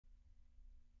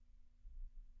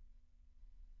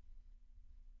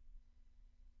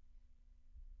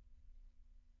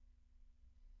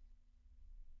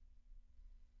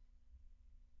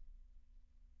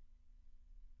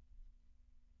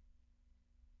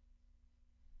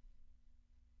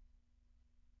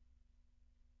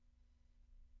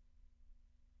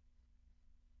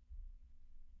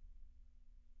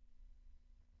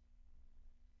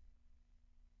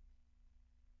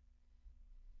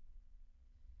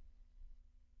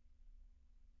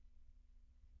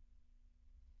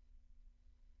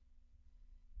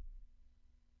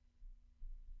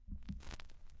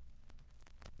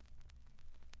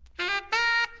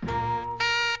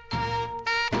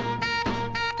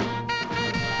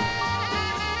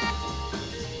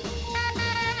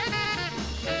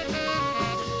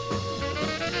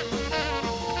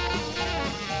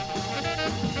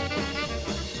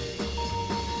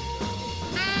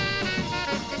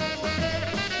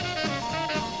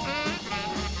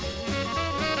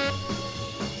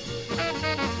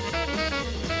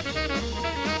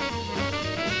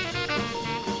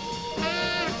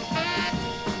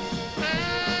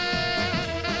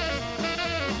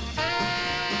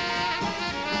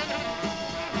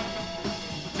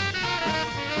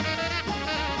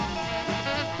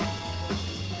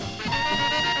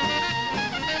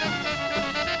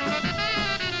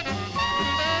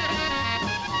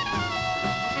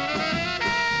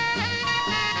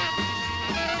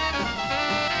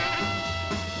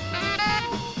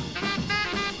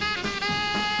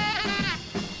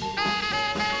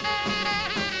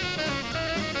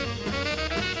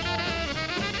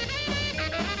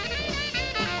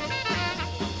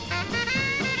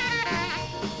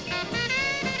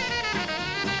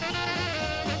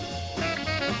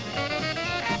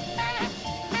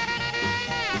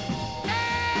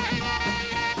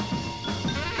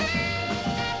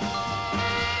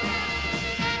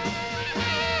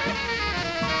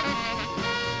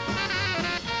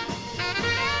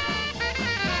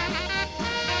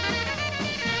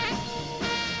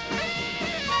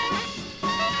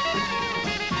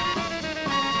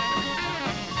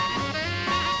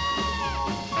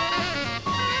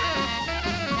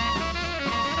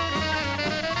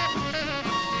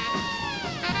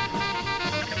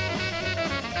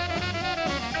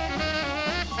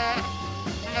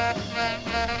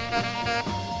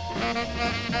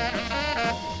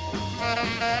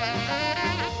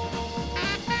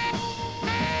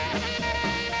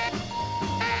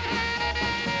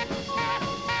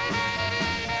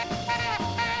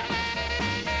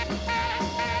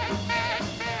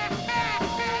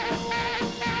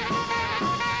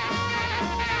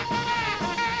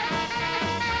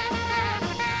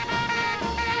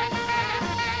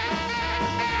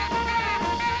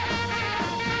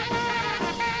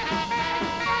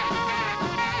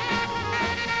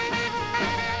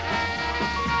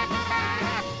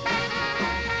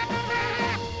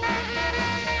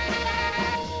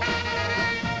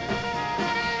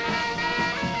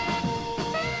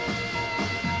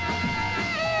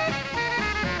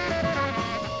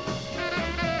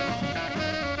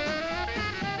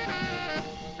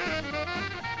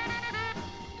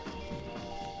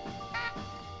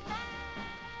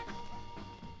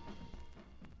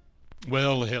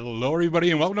Well, hello,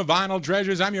 everybody, and welcome to Vinyl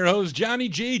Treasures. I'm your host, Johnny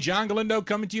G. John Galindo,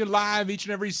 coming to you live each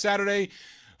and every Saturday,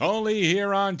 only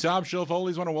here on Top Shelf.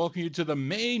 Always want to welcome you to the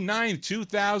May 9th,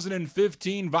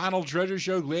 2015 Vinyl Treasure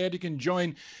Show. Glad you can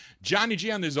join Johnny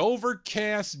G on this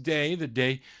overcast day, the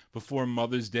day before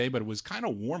Mother's Day, but it was kind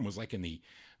of warm. It was like in the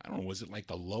I don't know, was it like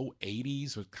the low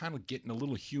 80s? It was kind of getting a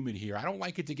little humid here. I don't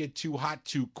like it to get too hot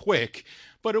too quick,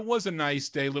 but it was a nice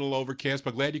day, a little overcast.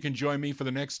 But glad you can join me for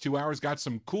the next 2 hours. Got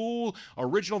some cool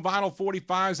original vinyl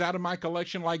 45s out of my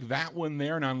collection, like that one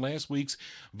there. And on last week's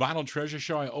Vinyl Treasure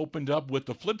Show, I opened up with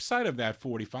the flip side of that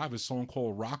 45, a song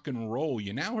called Rock and Roll.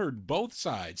 You now heard both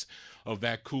sides of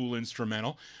that cool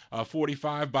instrumental.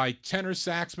 45 by tenor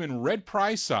saxman Red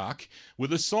Prysock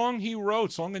with a song he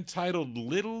wrote, song entitled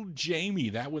Little Jamie.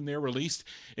 That one there released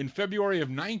in February of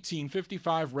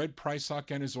 1955. Red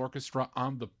Prysock and his orchestra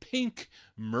on the Pink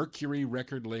Mercury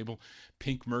record label.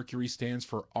 Pink Mercury stands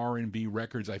for R&B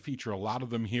Records. I feature a lot of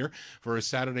them here for a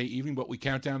Saturday evening, but we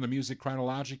count down the music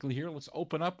chronologically here. Let's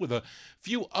open up with a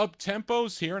few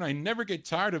up-tempos here, and I never get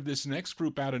tired of this next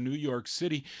group out of New York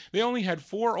City. They only had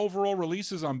 4 overall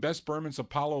releases on Bess Berman's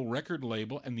Apollo record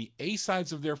label, and the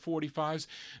A-sides of their 45s,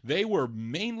 they were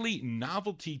mainly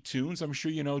novelty tunes. I'm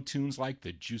sure you know tunes like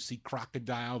The Juicy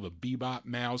Crocodile, The Bebop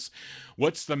Mouse,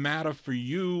 What's the Matter for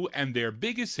You, and their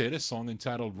biggest hit, a song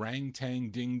entitled Rang Tang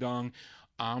Ding Dong,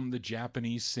 I'm the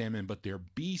Japanese Salmon. But their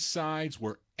B-sides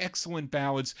were excellent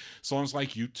ballads, songs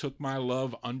like You Took My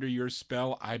Love, Under Your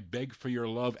Spell, I Beg for Your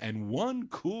Love, and one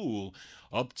cool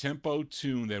up-tempo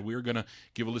tune that we're going to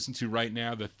give a listen to right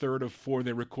now, the third of 4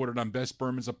 they recorded on Bess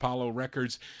Berman's Apollo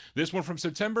records. This one from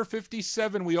September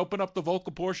 57, we open up the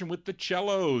vocal portion with the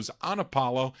cellos on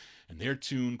Apollo and their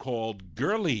tune called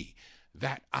Girlie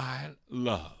That I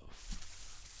Love.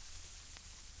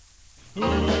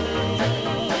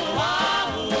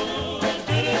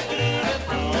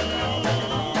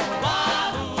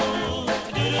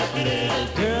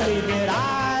 Girlie that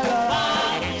I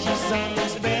love, she's something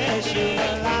special,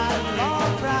 like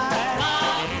long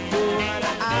pride. The one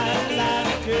I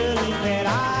like, girlie that I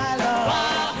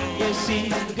love, yeah,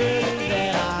 she's the girlie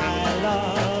that I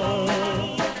love.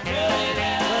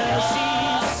 Well,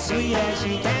 she's sweet as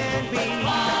she can be,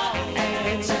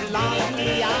 and she's long to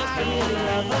me, I really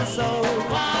love her so.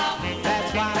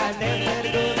 That's why I never let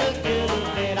her go, the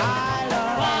girlie that I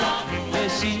love, yeah,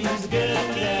 she's the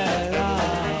girlie that I love.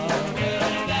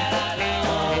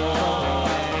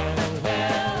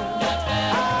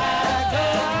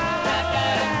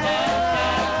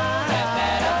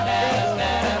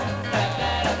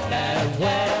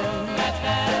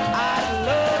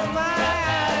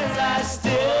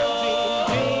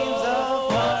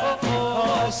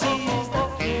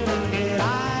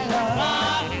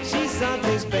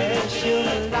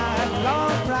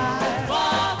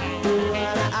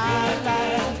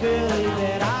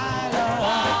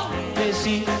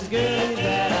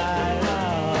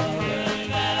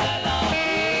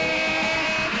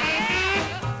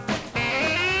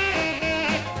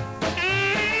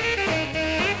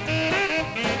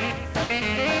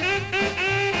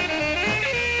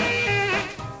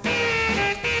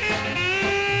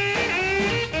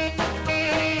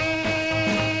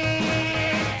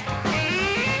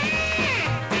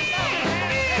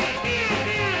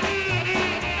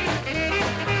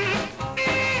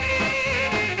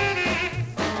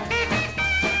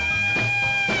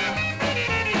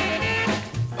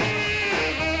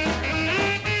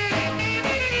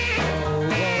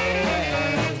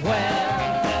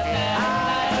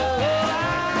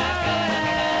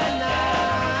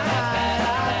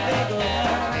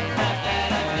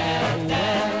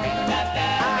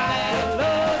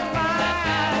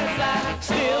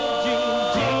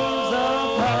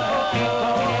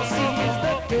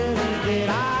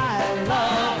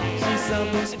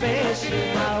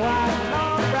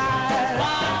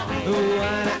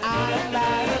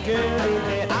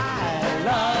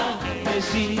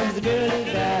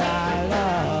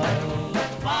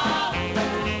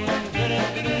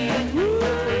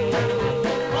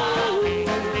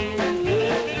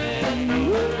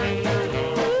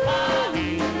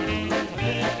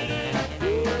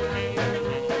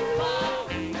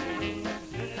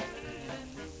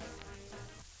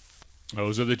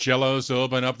 Those are the Cellos to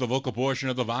open up the vocal portion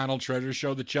of the Vinyl Treasure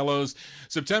Show. The Cellos,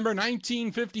 September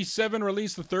 1957,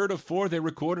 released the third of four. They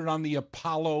recorded on the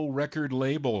Apollo record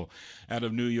label out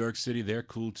of New York City. Their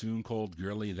cool tune called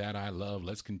Girlie That I Love.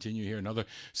 Let's continue here. Another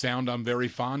sound I'm very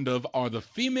fond of are the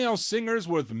female singers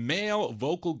with male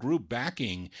vocal group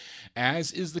backing,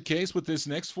 as is the case with this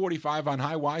next 45 on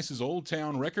High Weiss's Old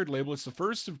Town record label. It's the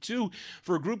first of two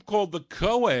for a group called the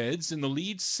Coeds, and the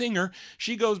lead singer,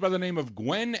 she goes by the name of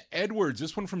Gwen Edwards.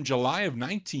 This one from July of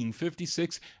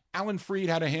 1956. Alan Freed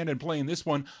had a hand in playing this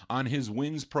one on his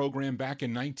Wins program back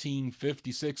in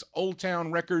 1956. Old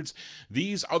Town Records.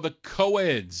 These are the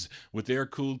Coeds with their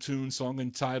cool tune song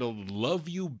entitled Love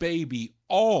You Baby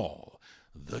All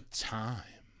the Time.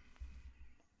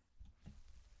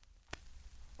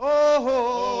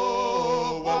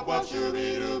 Oh, what was you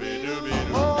be do be do be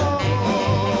do? Oh,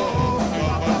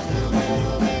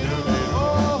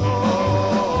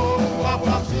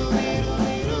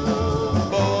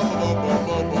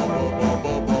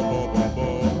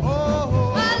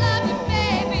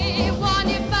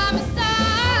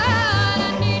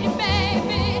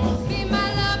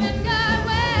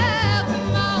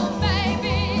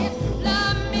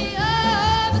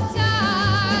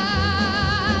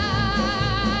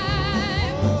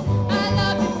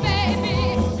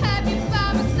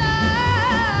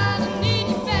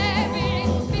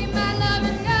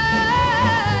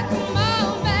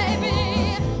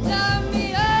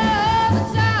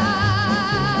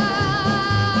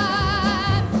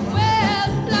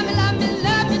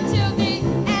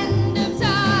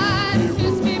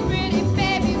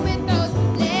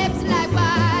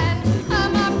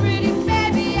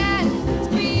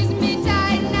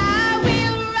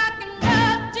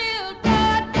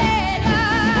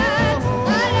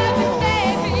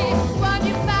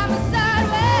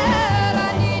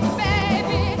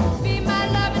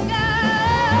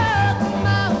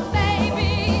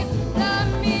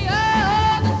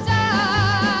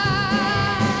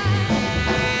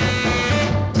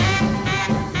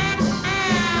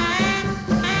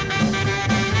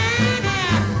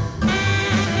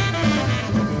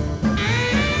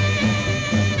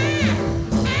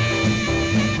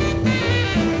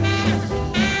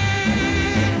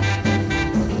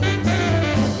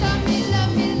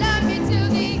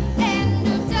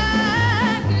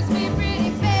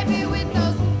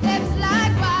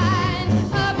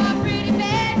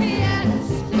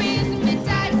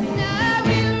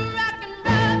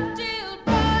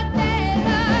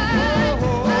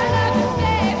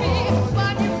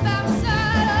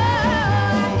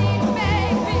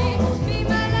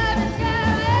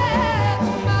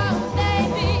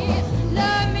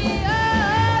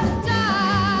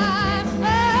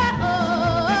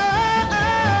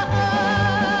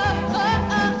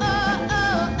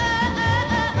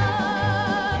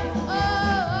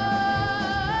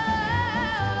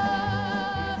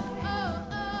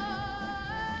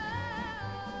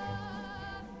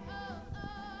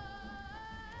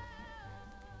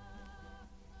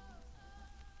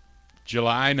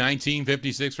 July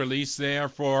 1956 release there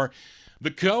for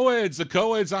the Coeds. The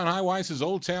Coeds on High Weiss's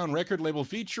Old Town record label,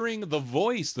 featuring the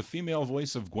voice, the female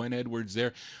voice of Gwen Edwards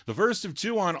there. The first of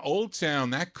two on Old Town.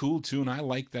 That cool tune. I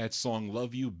like that song,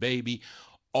 Love You Baby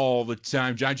all the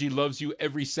time. John G loves you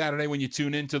every Saturday when you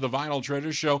tune into the Vinyl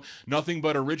Treasure Show. Nothing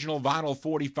but original vinyl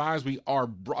 45s. We are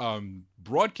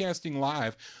broadcasting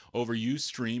live over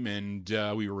Ustream, and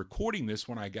we were recording this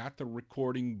when I got the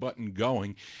recording button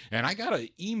going, and I got an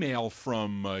email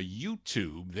from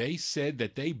YouTube. They said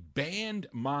that they banned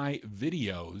my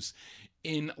videos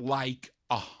in like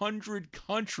 100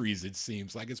 countries. It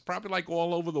seems like it's probably like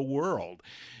all over the world.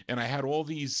 And I had all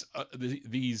these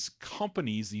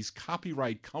companies, these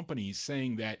copyright companies,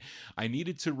 saying that I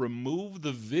needed to remove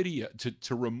the video.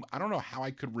 I don't know how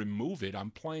I could remove it.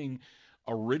 I'm playing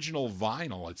original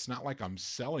vinyl. It's not like I'm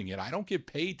selling it. I don't get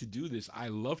paid to do this. I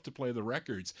love to play the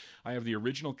records. I have the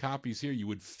original copies here. You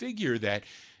would figure that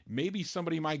maybe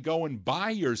somebody might go and buy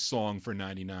your song for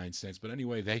 99 cents. But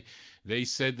anyway, they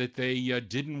said that they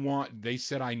didn't want, they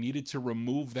said I needed to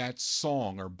remove that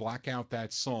song or black out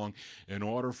that song in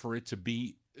order for it to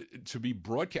be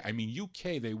broadcast. I mean,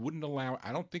 UK, they wouldn't allow.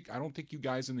 I don't think you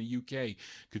guys in the UK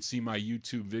could see my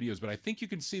YouTube videos, but I think you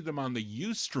can see them on the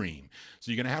Ustream.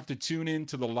 So you're gonna have to tune in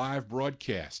to the live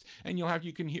broadcast, and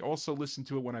you can also listen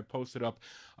to it when I post it up.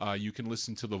 You can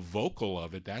listen to the vocal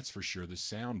of it, that's for sure, the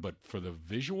sound. But for the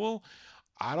visual,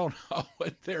 I don't know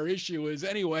what their issue is.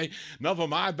 Anyway, enough of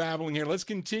my babbling here. Let's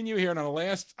continue here. On the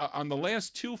last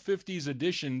 250s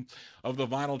edition of the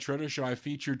Vinyl Treasure Show, I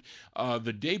featured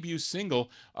the debut single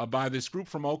by this group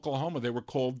from Oklahoma. They were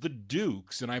called the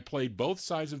Dukes, and I played both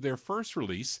sides of their first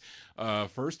release.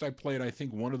 First, I played, I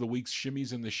think, one of the week's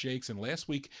Shimmies and the Shakes, and last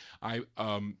week I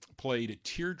played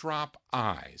Teardrop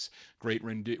Eyes. Great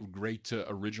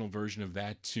original version of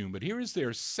that tune. But here is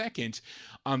their second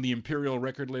on the Imperial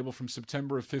record label from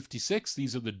September of '56.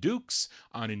 These are the Dukes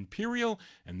on Imperial,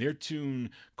 and their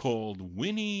tune called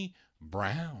Winnie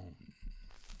Brown.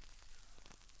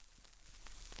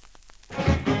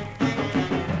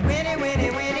 Winnie,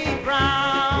 Winnie, Winnie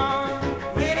Brown.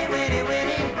 Winnie, Winnie,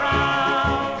 Winnie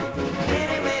Brown.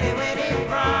 Winnie, Winnie, Winnie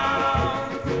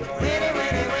Brown. Winnie,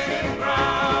 Winnie, Winnie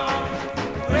Brown.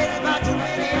 Crazy about you,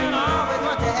 Winnie, and always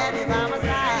want to have you by my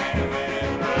side.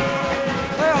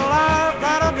 Well, I've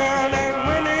got a girl named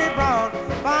Winnie Brown,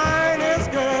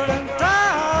 finest girl in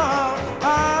town.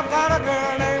 I've got a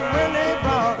girl named Winnie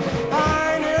Brown,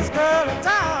 finest girl in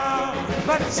town.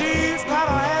 But she's got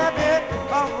a habit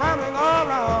of running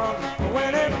around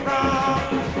Winnie Brown.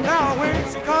 Now when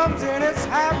she comes in, it's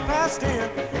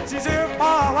 10:30. She's here for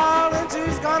a while and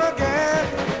she's gonna get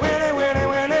Winnie, Winnie,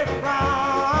 Winnie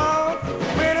Brown.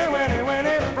 Winnie, Winnie,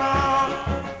 Winnie Brown.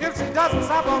 If she doesn't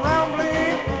stop around,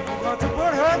 please, I'm going to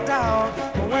put her down.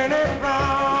 Winnie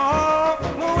Brown.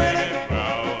 Winnie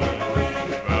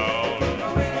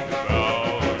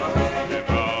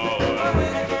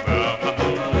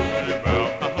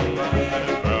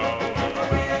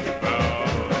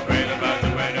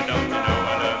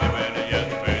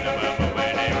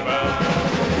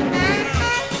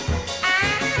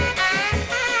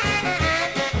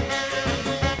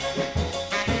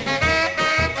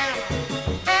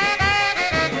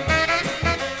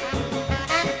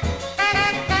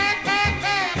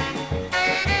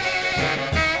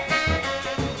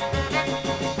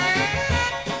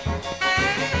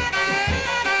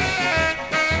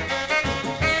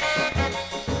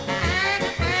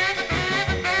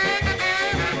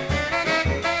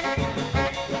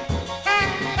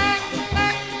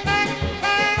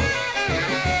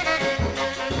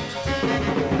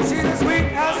she's as sweet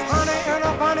as honey in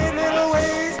a funny little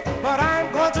ways, but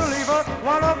I'm going to leave her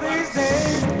one of these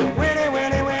days. Winnie,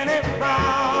 Winnie, Winnie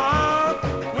Brown.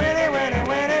 Winnie, Winnie,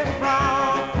 Winnie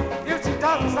Brown. If she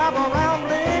doesn't stop around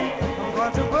me, I'm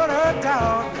going to put her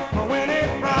down.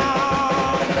 Winnie Brown.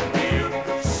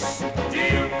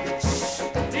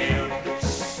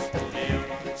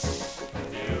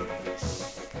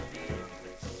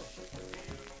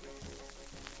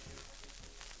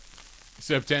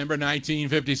 September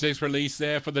 1956 release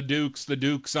there for the Dukes. The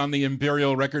Dukes on the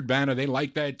Imperial record banner. They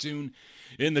like that tune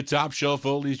in the Top Shelf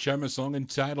Oldies Chum, a song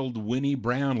entitled Winnie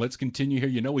Brown. Let's continue here.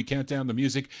 You know we count down the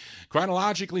music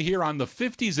chronologically here on the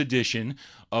 50s edition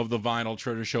of the Vinyl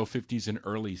Treasure Show, 50s and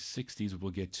early 60s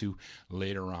we'll get to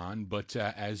later on. But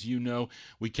as you know,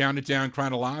 we count it down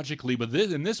chronologically. But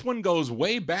this one goes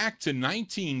way back to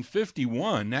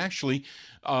 1951. Actually,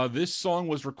 this song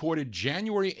was recorded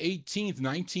January 18th,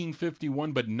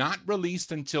 1951, but not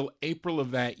released until April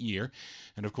of that year.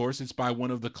 And of course, it's by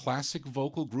one of the classic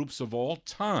vocal groups of all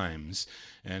times,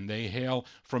 and they hail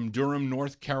from Durham,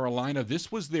 North Carolina. This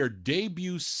was their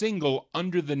debut single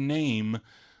under the name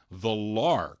The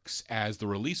Larks, as the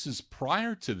releases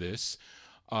prior to this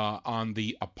on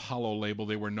the Apollo label,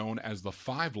 they were known as the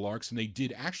Five Larks, and they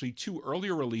did actually two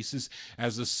earlier releases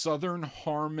as the Southern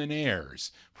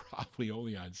Harmonaires, probably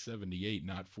only on 78,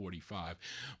 not 45.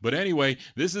 But anyway,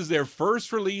 this is their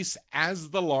first release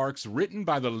as the Larks, written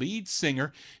by the lead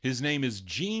singer. His name is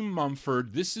Gene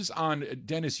Mumford. This is on,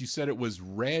 Dennis, you said it was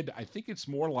red. I think it's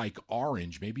more like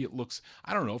orange. Maybe it looks,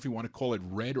 I don't know if you want to call it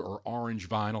red or orange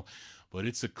vinyl. But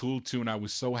it's a cool tune. I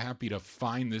was so happy to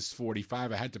find this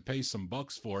 45. I had to pay some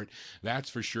bucks for it, that's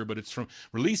for sure. But it's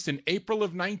released in April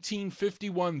of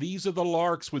 1951. These are the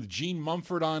Larks with Gene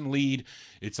Mumford on lead.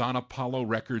 It's on Apollo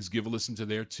Records. Give a listen to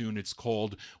their tune. It's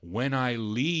called When I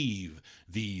Leave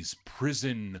These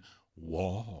Prison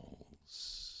Walls.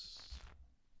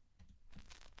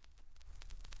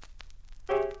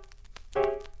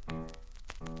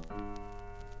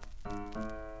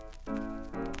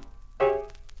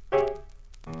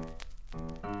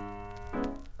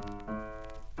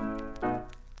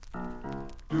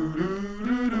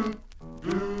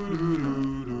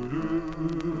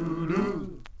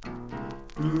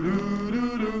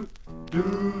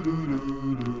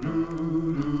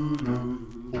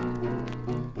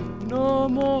 No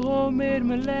more homemade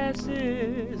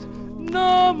molasses,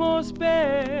 no more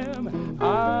spam.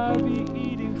 I'll be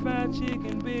eating fried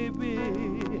chicken, baby,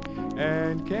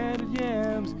 and candy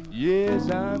yams, yes,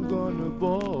 I'm gonna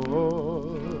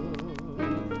boil.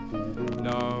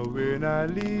 Now when I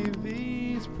leave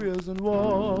these prison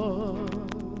walls,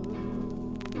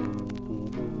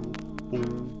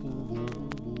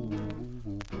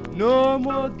 no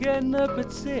more getting up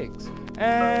at 6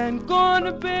 and going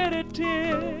to bed at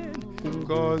 10.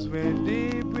 'Cause when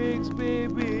day breaks,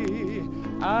 baby,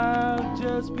 I'll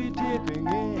just be dipping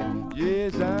in.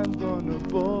 Yes, I'm gonna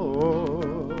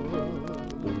boil.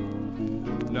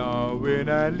 Now when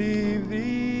I leave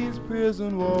these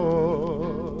prison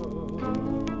walls,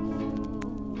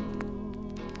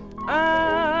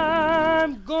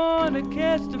 I'm gonna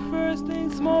catch the first thing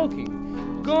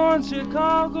smoking, going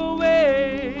Chicago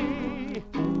way.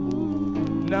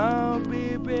 Now,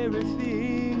 baby,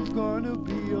 everything's gonna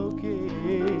be okay.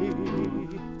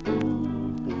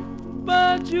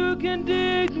 But you can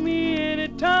dig me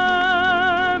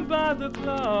anytime by the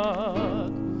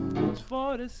clock. It's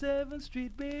 47th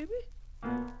Street, baby,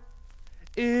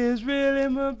 is really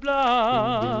my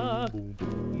block.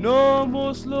 No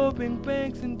more sloping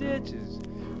banks and ditches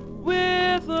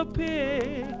with a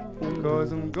pick,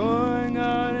 'cause I'm going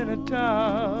out into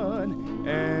town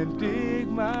and dig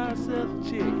myself a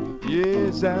chick.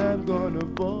 Yes, I'm gonna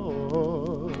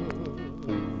boil.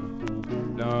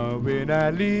 Now when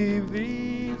I leave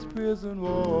these prison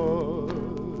walls,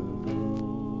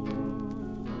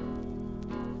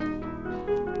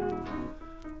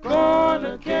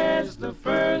 gonna catch the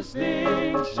first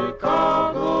thing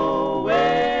Chicago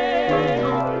way.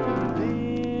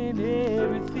 Then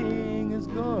everything is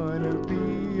gonna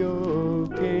be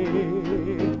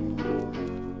okay.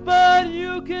 But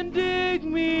you can dig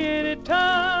me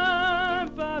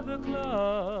anytime by the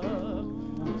clock.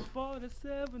 It's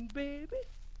 47, baby,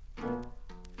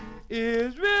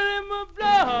 is really my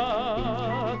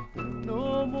block.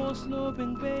 No more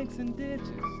sloping banks and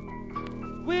ditches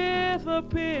with a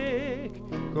pick,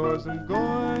 'cause I'm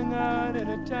going out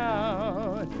into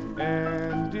town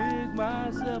and dig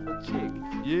myself a chick.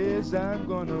 Yes, I'm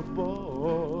gonna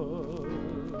boil.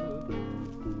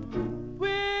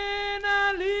 When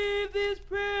I leave these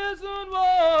prison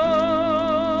walls.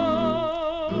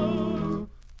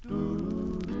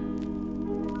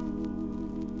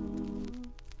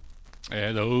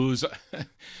 And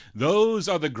those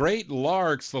are the great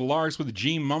Larks, the Larks with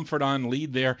Gene Mumford on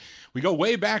lead there. We go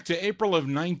way back to April of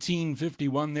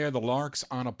 1951 there, the Larks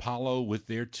on Apollo with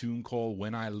their tune called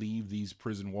When I Leave These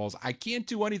Prison Walls. I can't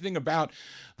do anything about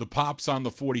the pops on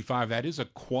the 45. That is a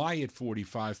quiet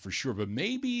 45 for sure, but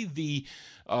maybe the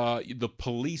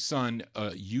police on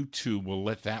YouTube will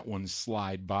let that one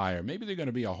slide by, or maybe they're going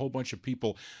to be a whole bunch of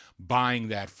people buying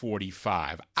that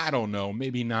 45. I don't know,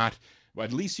 maybe not. But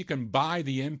at least you can buy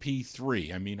the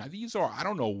MP3. I mean, these are, I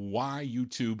don't know why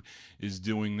YouTube is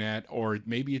doing that, or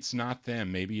maybe it's not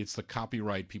them. Maybe it's the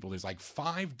copyright people. There's like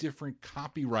 5 different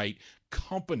copyright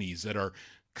companies that are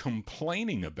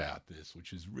complaining about this,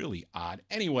 which is really odd.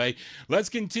 Anyway, let's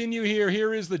continue here.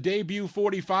 Here is the debut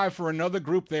 45 for another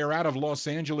group. They are out of Los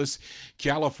Angeles,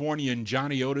 California, and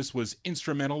Johnny Otis was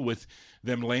instrumental with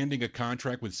them landing a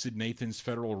contract with Sid Nathan's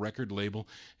Federal record label.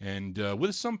 And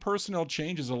with some personnel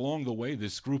changes along the way,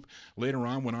 this group later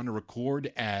on went on to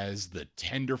record as the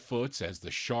Tenderfoots, as the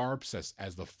Sharps,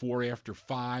 as the 4 After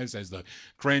 5s, as the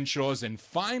Crenshaws, and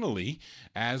finally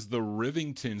as the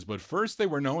Rivingtons. But first they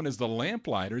were known as the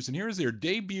Lamplighters, and here's their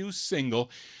debut single,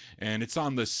 and it's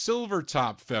on the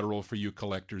Silvertop Federal for you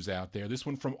collectors out there. This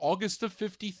one from August of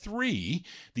 53.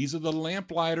 These are the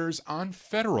Lamplighters on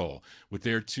Federal with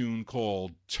their tune called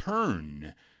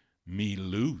Turn Me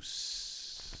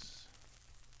Loose.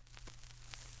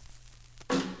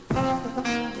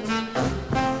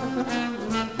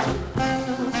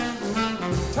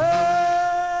 Turn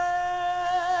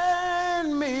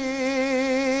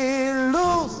me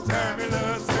loose. Turn me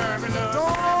loose, turn me loose.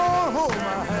 Don't hold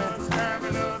my hand. Turn me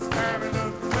loose, turn me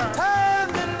loose. Turn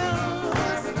me loose.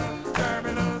 Turn me loose, turn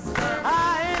me loose. I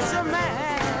ain't your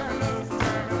man.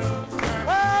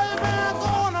 Well, you've been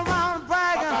going around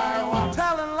bragging,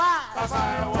 telling lies,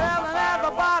 telling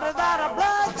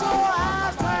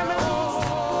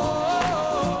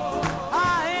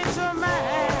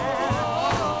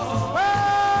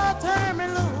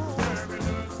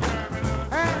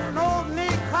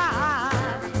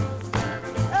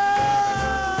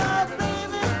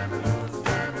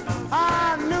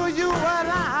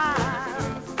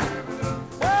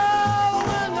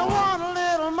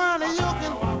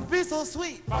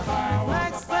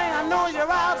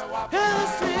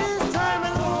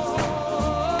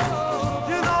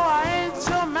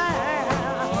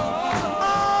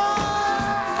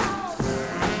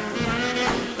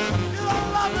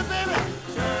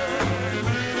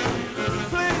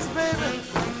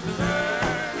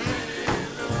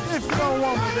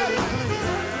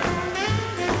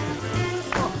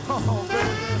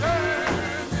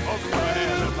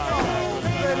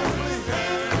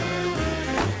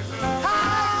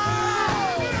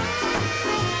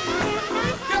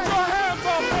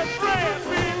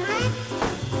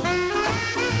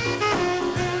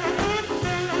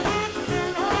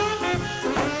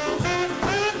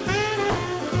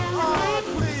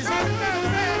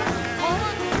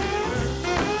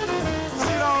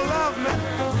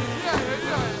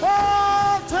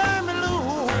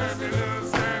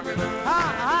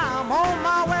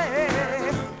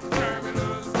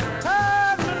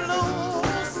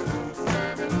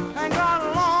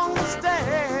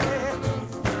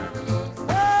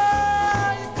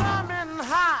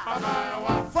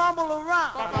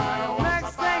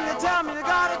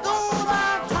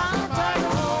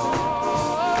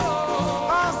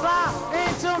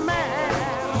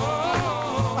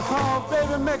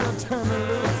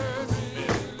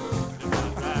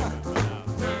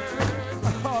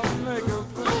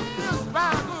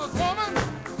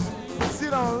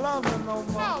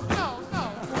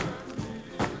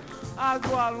I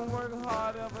go out and work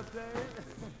hard every day.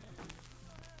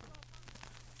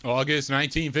 August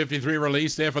 1953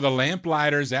 release there for the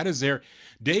Lamplighters. That is their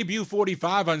debut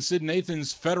 45 on Sid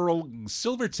Nathan's Federal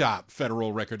Silvertop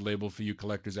Federal record label for you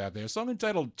collectors out there. A song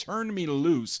entitled Turn Me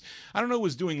Loose. I don't know who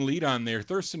was doing lead on there.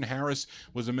 Thurston Harris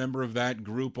was a member of that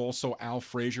group. Also, Al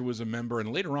Frazier was a member.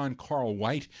 And later on, Carl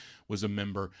White was a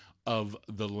member of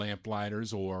the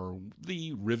Lamplighters or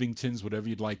the Rivingtons, whatever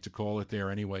you'd like to call it there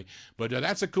anyway. But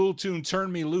that's a cool tune,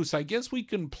 Turn Me Loose. I guess we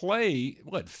can play,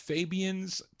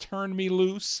 Fabian's Turn Me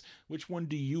Loose? Which one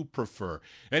do you prefer?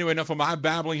 Anyway, enough of my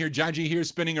babbling here. John G here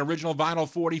spinning original vinyl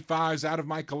 45s out of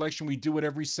my collection. We do it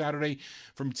every Saturday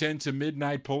from 10 to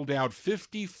midnight. Pulled out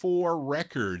 54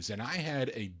 records, and I had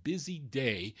a busy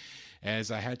day as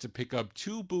I had to pick up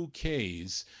 2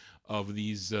 bouquets of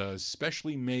these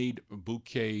specially made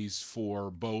bouquets for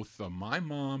both my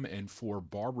mom and for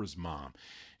Barbara's mom.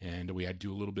 And we had to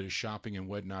do a little bit of shopping and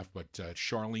whatnot, but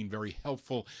Charlene very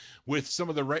helpful with some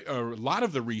of the a lot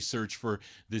of the research for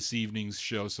this evening's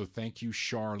show. So thank you,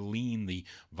 Charlene, the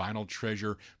Vinyl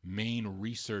Treasure main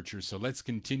researcher. So let's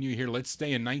continue here. Let's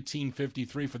stay in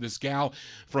 1953 for this gal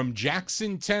from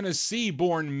Jackson, Tennessee,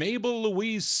 born Mabel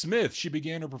Louise Smith. She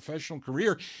began her professional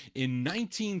career in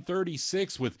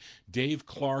 1936 with Dave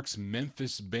Clark's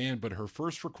Memphis Band, but her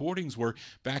first recordings were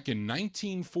back in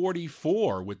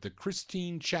 1944 with the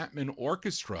Christine Chapman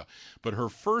Orchestra. But her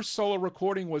first solo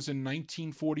recording was in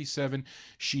 1947.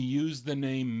 She used the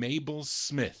name Mabel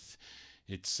Smith.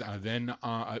 It's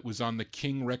it was on the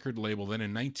King record label. Then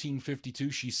in 1952,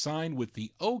 she signed with the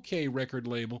OK record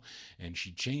label, and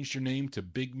she changed her name to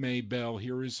Big May Bell.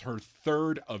 Here is her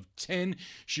third of 10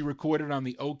 she recorded on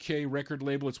the OK record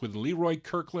label. It's with Leroy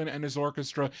Kirkland and his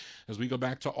orchestra. As we go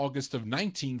back to August of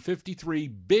 1953,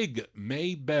 Big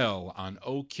May Bell on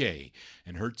OK,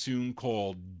 and her tune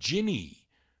called Ginny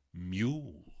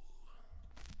Mule.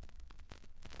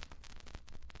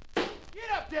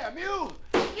 Get up there, Mule!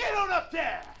 Get on up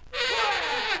there!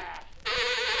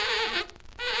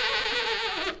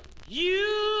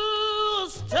 You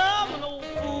stubborn old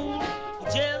fool,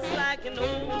 just like an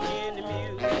old Jenny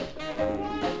mule.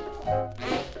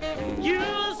 You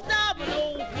stubborn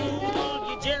old fool,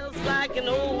 you're just like an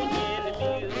old Jenny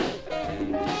mule.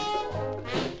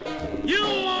 You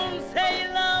won't say you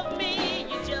love me,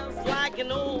 you're just like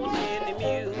an old Jenny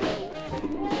mule.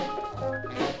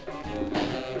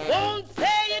 Won't say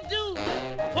you do,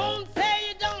 won't say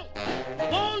you don't,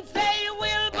 won't say you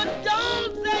will, but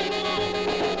don't say you won't.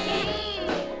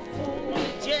 Fool,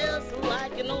 you're just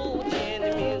like an old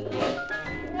Jenny mule.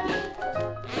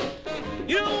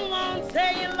 You won't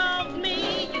say you love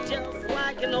me, you're just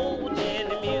like an old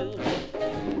Jenny mule.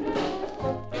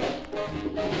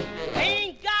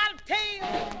 Ain't got a tail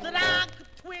that I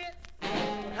could twist,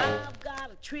 I've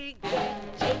got a trick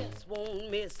that just won't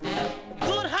miss. A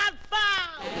good hot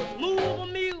fire would move a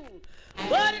mule,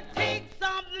 but it takes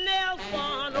something else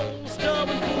for an old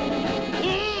stubborn fool.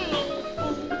 Old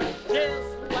fool,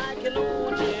 just like an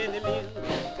old Jenny mule.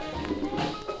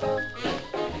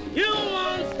 You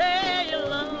won't say you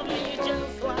love me,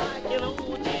 just like an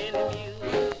old Jenny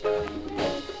mule.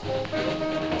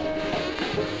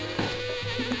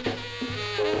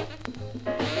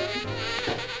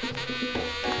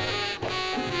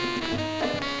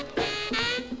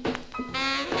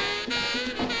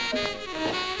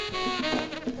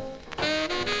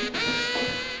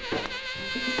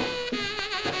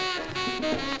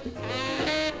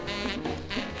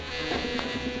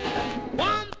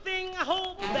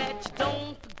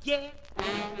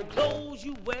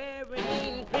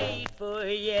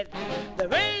 yet.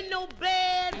 There ain't no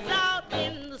beds out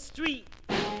in the street,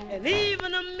 and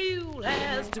even a mule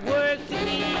has to work to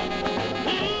eat.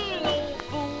 Old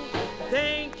fool,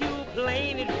 think you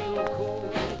playing it real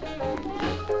cool.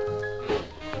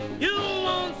 You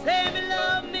won't say me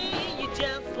love me, you're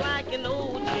just like an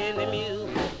old Jenny mule.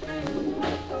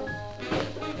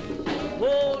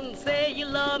 Won't say you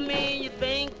love me, you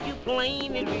think you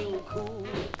playing it real cool.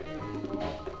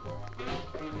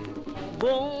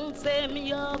 Won't say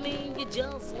me love me, you're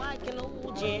just like an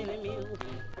old Jenny mule.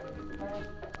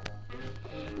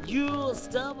 You a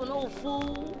stubborn old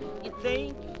fool, you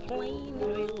think you're playing it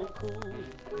real cool.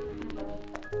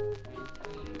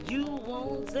 You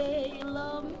won't say you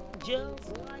love me,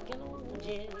 just like an old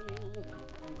Jenny mule.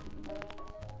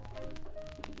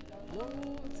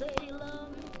 Won't say you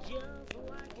love me, just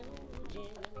like an old Jenny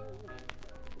mule.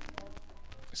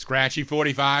 Scratchy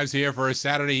 45s here for a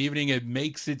Saturday evening. It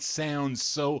makes it sound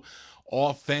so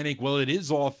authentic. Well, it is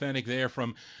authentic there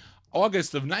from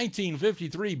August of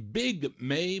 1953. Big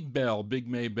May Bell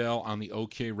on the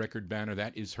OK Record banner.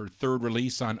 That is her third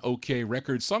release on OK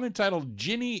Records, song entitled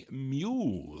Ginny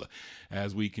Mule.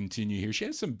 As we continue here, she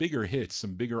has some bigger hits,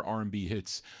 some bigger R&B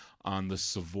hits on the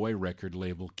Savoy record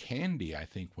label. Candy, I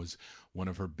think, was one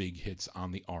of her big hits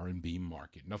on the R&B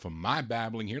market. Enough of my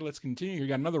babbling here. Let's continue. You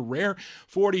got another rare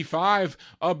 45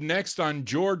 up next on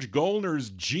George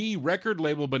Goldner's G record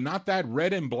label, but not that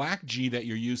red and black G that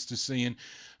you're used to seeing.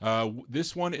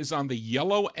 This one is on the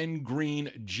yellow and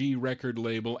green G record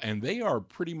label, and they are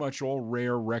pretty much all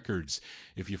rare records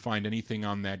if you find anything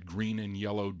on that green and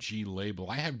yellow G label.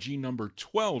 I have G number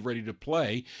 12 ready to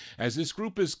play, as this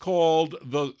group is called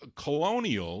the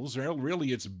Colonials. Well,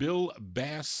 really, it's Bill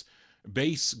Bass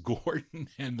Gordon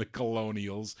and the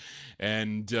Colonials,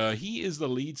 and he is the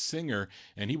lead singer,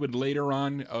 and he would later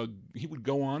on he would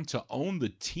go on to own the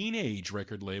Teenage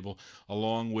record label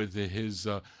along with his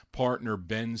partner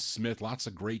Ben Smith. Lots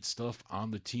of great stuff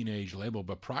on the Teenage label,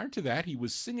 but prior to that he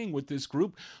was singing with this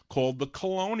group called the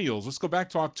Colonials. Let's go back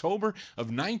to October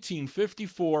of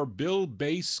 1954. Bill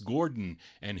Bass Gordon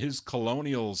and his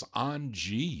Colonials on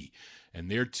G,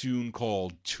 and their tune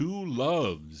called Two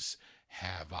Loves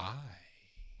Have I.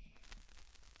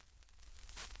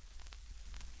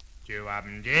 Two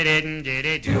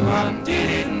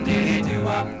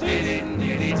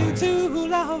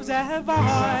loves have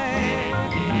I,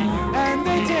 and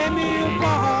they tear me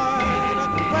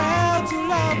apart. Well, two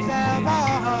loves have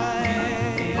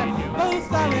I,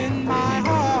 both are in my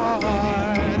heart.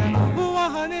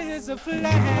 One is a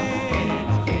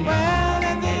flame, well,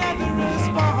 and the other is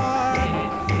spark.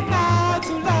 Now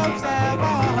two loves have I,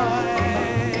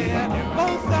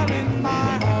 both are in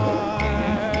my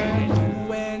heart.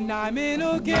 When I'm in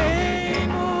a gay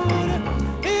mood,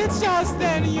 it's just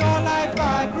then your life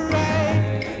I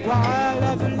pray. While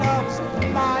other loves,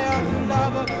 my other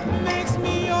lover makes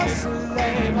me your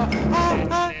slave.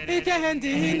 I can't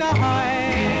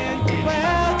deny.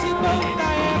 Well, to both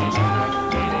I am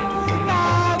true.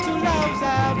 Now two loves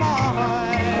have I,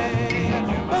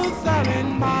 both are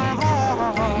in my heart.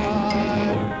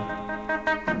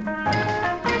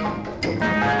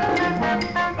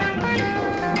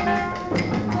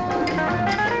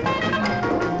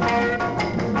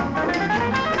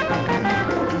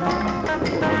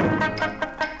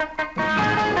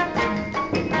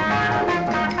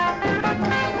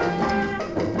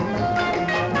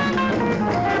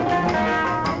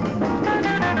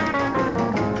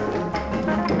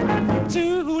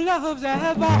 Loves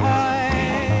have I,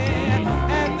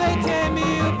 and they tear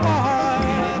me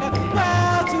apart.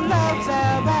 Well, two loves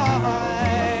have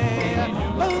I,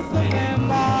 both of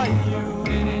them are you.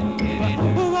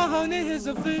 One is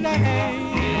a flame,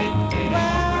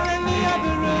 well, and the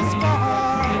other is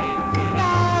spark.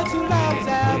 Now two loves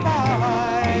have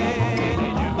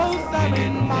I, both are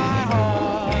in my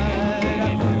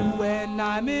heart. When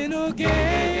I'm in a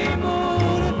gay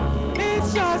mood,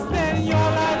 it's just then your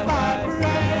life I pray.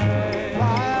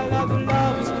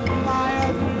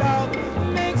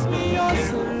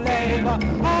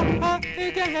 I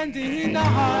can't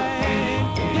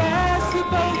deny. Yes, to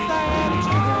both I am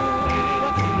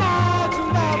true. Now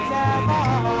two loves have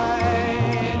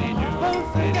I,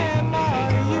 both of them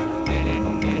are you.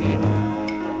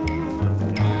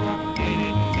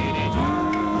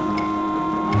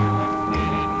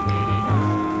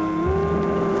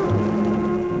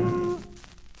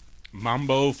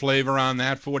 Mambo flavor on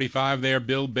that 45 there.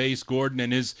 Bill Bass Gordon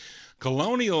and his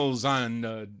Colonials on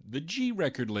the G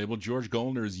record label, George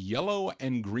Goldner's yellow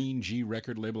and green G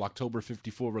record label, October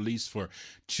 54 release for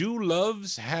Two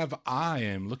Loves Have I.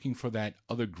 I'm looking for that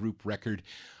other group record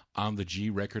on the G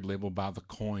record label by the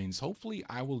Coins. Hopefully,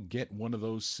 I will get one of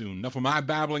those soon. Enough of my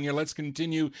babbling here. Let's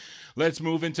continue. Let's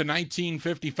move into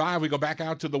 1955. We go back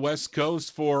out to the West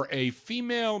Coast for a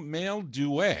female male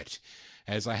duet,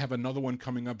 as I have another one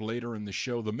coming up later in the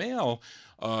show. The male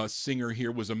singer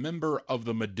here was a member of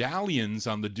the Medallions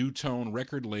on the Dutone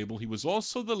record label. He was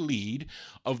also the lead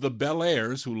of the Bel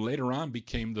Airs, who later on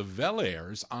became the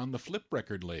Velairs on the Flip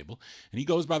record label. And he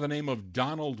goes by the name of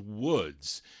Donald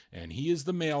Woods. And he is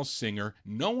the male singer.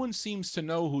 No one seems to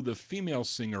know who the female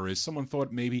singer is. Someone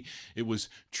thought maybe it was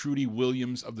Trudy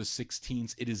Williams of the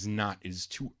 16s. It is not. It is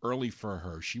too early for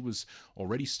her. She was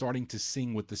already starting to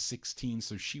sing with the 16s,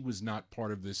 so she was not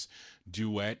part of this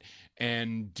duet.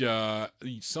 And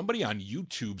somebody on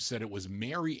YouTube said it was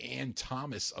Mary Ann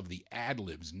Thomas of the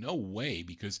Ad-Libs. No way,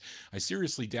 because I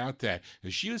seriously doubt that.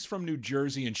 She was from New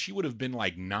Jersey, and she would have been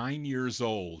like 9 years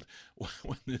old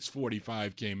when this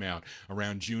 45 came out,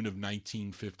 around June of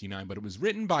 1959. But it was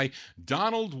written by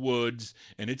Donald Woods,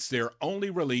 and it's their only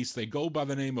release. They go by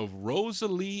the name of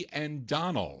Rosalie and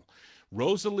Donald.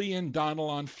 Rosalie and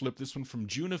Donald on Flip. This one from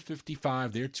June of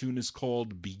 55. Their tune is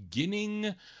called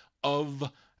Beginning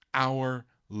of Our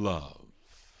Love.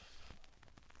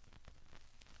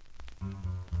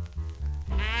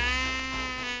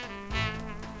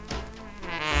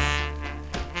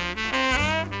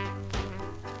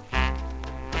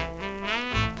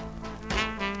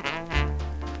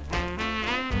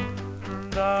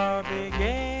 The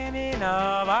beginning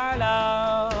of our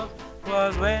love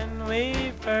was when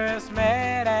we first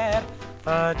met at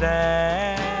a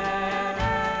dance.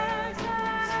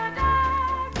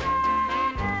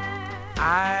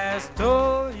 I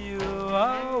stole you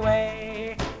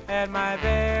away at my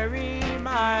very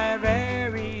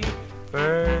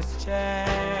first chance.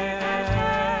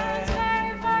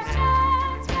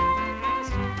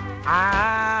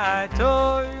 I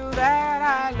told you that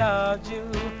I loved you,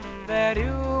 that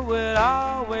you would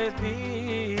always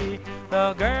be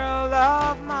the girl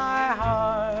of my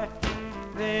heart,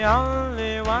 the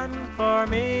only one for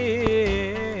me,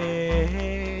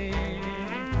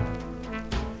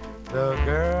 the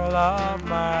girl of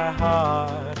my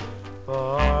heart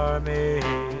for me.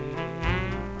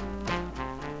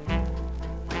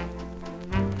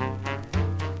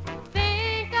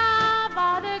 Think of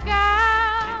all the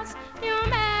girls you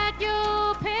met,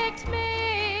 you picked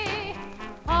me.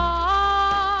 Oh,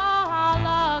 how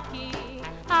lucky,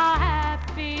 how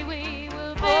happy we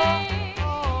will be.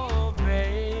 Oh,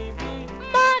 baby,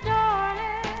 My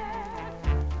darling,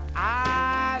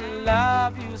 I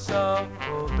love you so,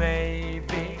 oh,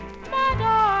 baby. my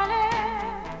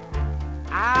darling,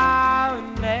 I'll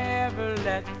never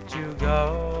let you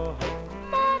go.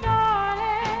 my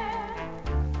darling.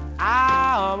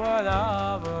 Our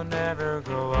love will never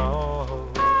go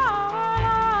old. Our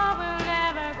love will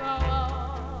never grow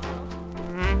old.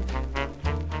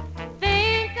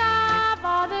 Think of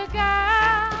all the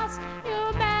girls you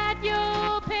met,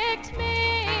 you picked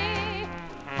me.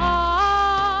 Oh,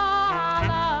 how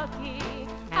lucky,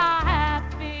 how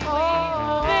happy we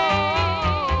will be.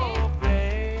 Oh,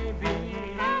 baby,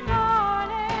 My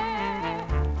darling,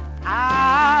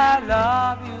 I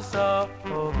love you so,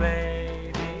 oh,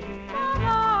 baby. my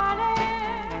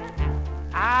darling,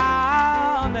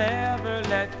 I'll never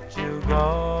let you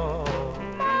go.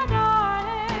 my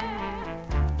darling.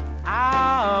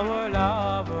 Our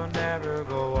love will never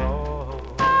go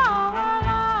old. Our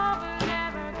love will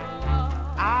never grow old.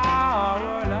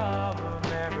 Our love will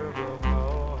never go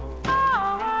old.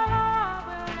 Our love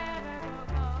will never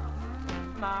grow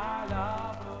old. My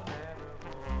love will never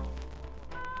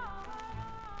go old.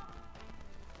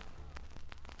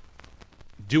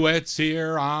 Duets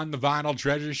here on the Vinyl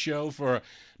Treasure Show for a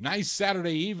nice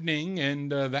Saturday evening,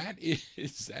 and that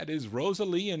is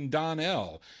Rosalie and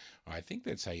Donnell. I think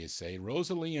that's how you say it.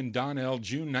 Rosalie and Donnell,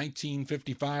 June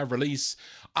 1955 release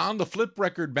on the Flip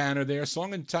record banner there,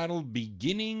 song entitled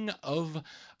Beginning of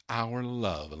Our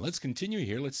Love. And let's continue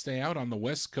here. Let's stay out on the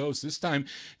West Coast. This time,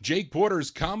 Jake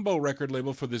Porter's combo record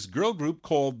label for this girl group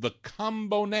called the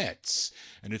Combonettes.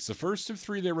 And it's the first of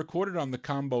three they recorded on the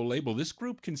combo label. This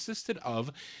group consisted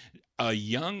of a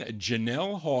young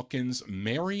Janelle Hawkins,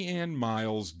 Mary Ann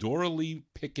Miles, Dora Lee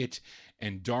Pickett,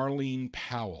 and Darlene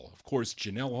Powell. Of course,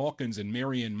 Janelle Hawkins and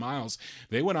Mary Ann Miles,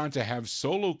 they went on to have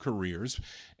solo careers,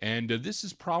 and this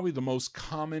is probably the most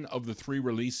common of the three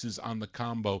releases on the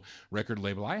combo record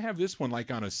label. I have this one like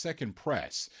on a second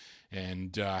press,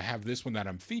 And I have this one that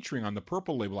I'm featuring on the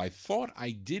purple label. I thought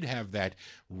I did have that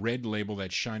red label,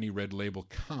 that shiny red label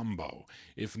combo.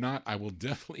 If not, I will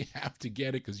definitely have to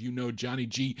get it because you know Johnny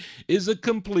G is a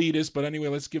completist. But anyway,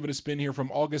 let's give it a spin here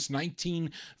from August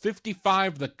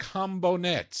 1955. The Combo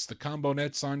Nets. The Combo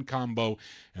Nets on Combo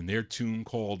and their tune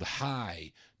called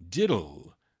High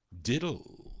Diddle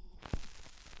Diddle.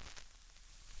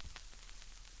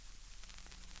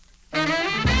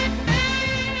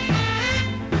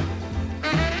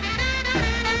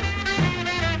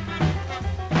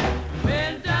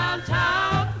 Went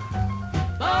downtown,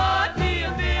 bought me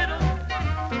a fiddle.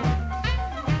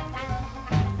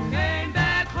 Came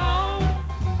back home,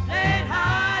 played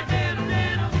high diddle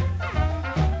diddle.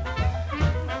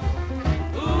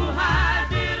 Ooh, high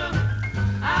diddle,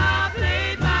 I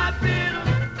played my fiddle.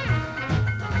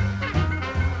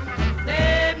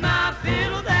 Played my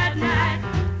fiddle that night,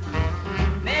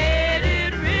 made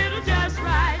it real just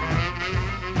right.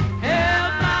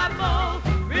 Held my bow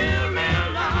real,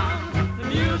 real long. The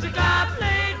music I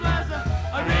played was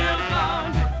a real song.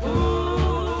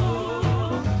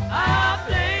 Ooh, I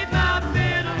played my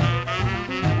fiddle.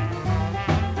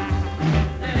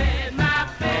 Played my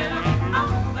fiddle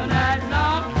all the night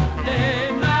long.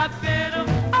 Played my fiddle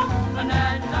all the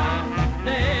night long.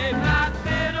 Played my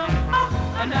fiddle all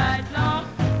the night long.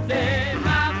 Played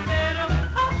my fiddle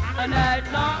all the night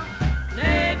long.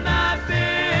 Played my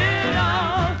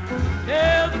fiddle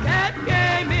till the cat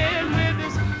came in with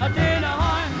his tin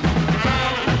horn. Go,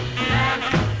 dance,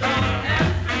 go,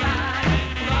 everybody,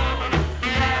 go,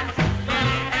 dance,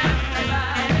 go,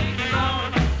 everybody, go,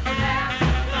 dance,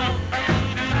 go, everybody,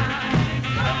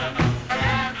 go,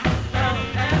 dance, go,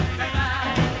 everybody, go, dance,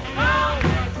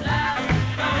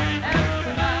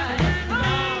 go, everybody,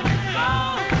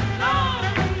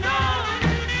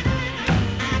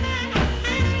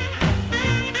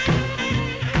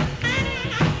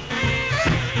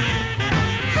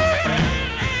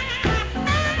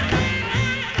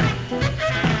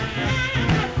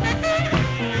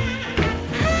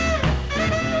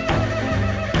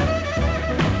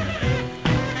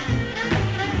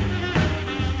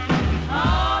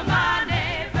 All my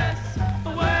neighbors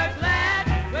were glad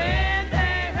when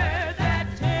they heard that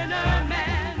tenor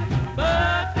man,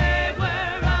 but they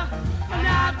were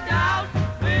knocked out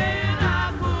when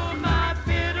I pulled my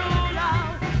fiddle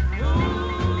out.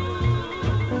 Ooh,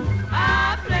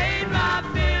 I played my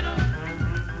fiddle.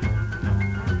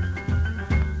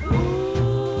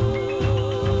 Ooh,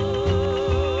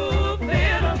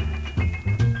 fiddle.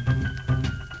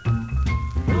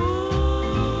 Ooh,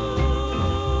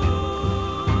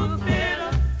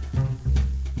 fiddle.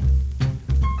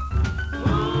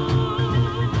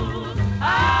 Ooh,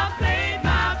 I played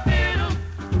my fiddle.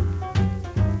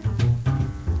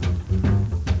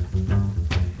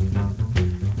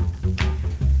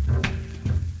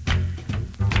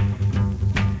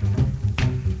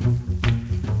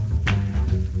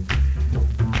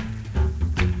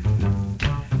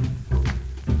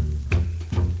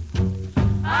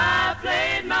 I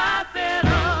played my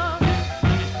fiddle.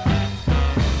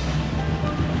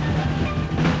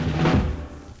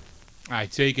 I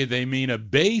take it they mean a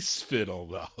bass fiddle,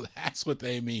 though. That's what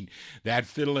they mean. That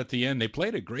fiddle at the end. They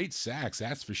played a great sax,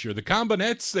 that's for sure. The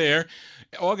Combonettes there,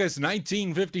 August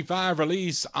 1955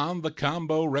 release on the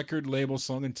Combo record label,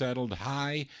 song entitled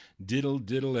High Diddle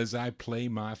Diddle as I Play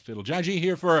My Fiddle. John G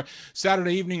here for a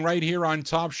Saturday evening right here on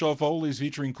Top Shelf Oldies,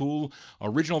 featuring cool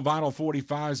original vinyl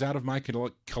 45s out of my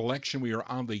collection. We are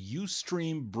on the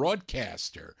Ustream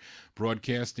Broadcaster,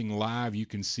 broadcasting live. You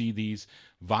can see these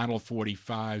vinyl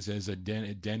 45s as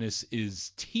Dennis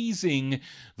is teasing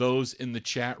those in the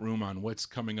chat room on what's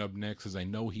coming up next, as I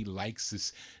know he likes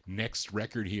this next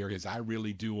record here, as I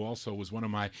really do also. It was one of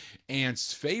my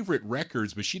aunt's favorite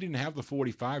records, but she didn't have the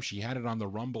 45. She had it on the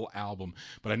Rumble album.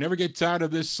 But I never get tired of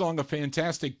this song, a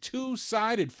fantastic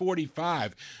two-sided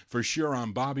 45 for sure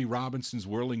on Bobby Robinson's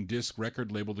Whirling Disc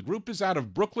record label. The group is out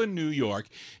of Brooklyn, New York.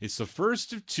 It's the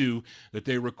first of two that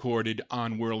they recorded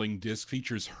on Whirling Disc.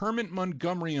 Features Herman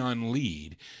Montgomery on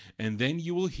lead, and then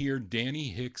you will hear Danny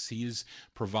Hicks. He is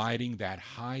providing the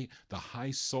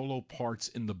high solo parts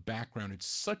in the background. It's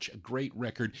such a great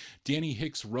record. Danny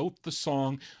Hicks wrote the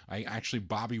song.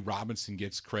 Bobby Robinson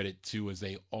gets credit too, as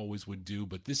they always would do,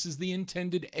 but this is the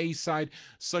intended A-side.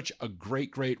 Such a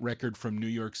great record from New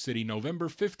York City. November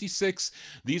 56.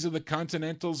 These are the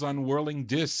Continentals on Whirling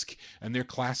Disc and their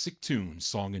classic tune,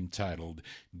 song entitled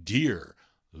Dear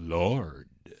Lord.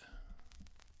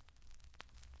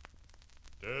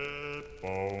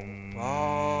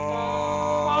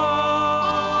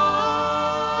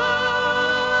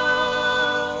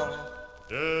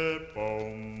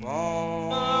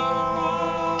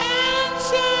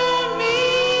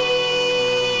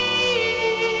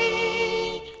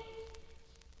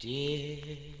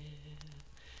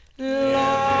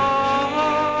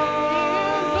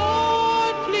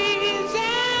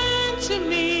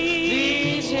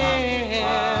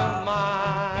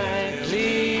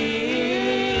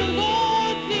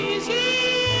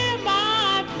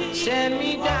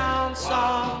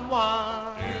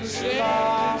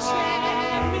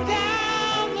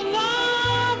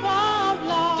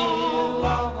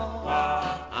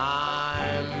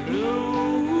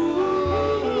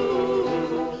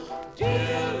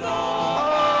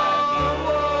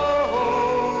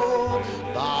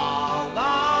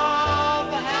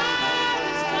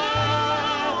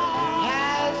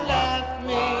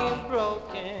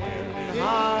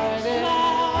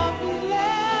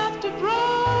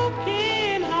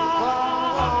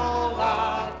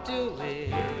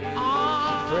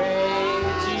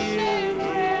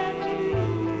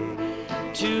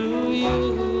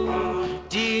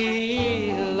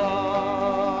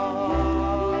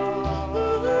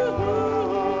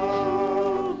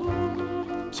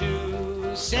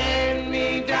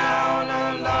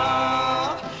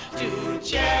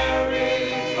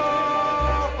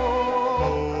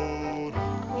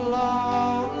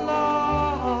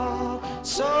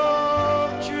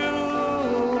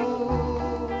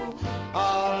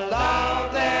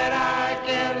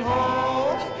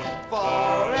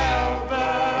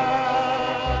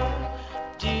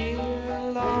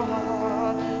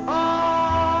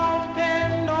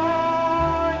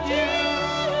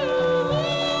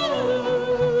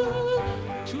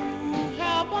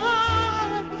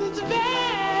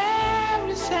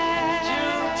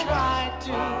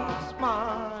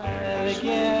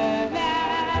 again.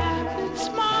 Laugh and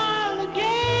smile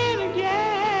again,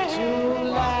 again. To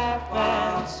laugh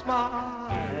and smile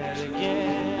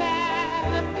again.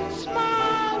 Laugh and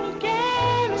smile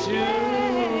again, to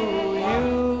you,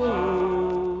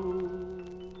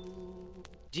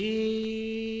 dear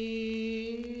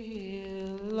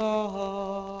Lord.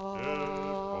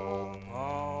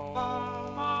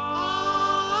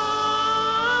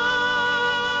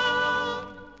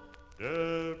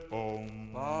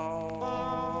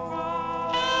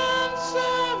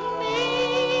 Answer me,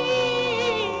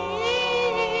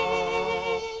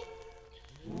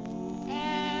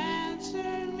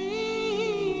 answer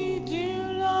me, dear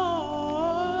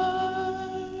Lord.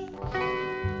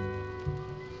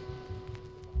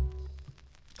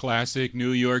 Classic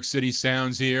New York City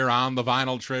sounds here on the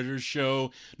Vinyl Treasures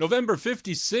Show. November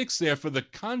 56th there for the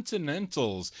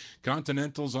Continentals.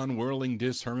 Continentals on whirling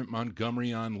disc, Hermit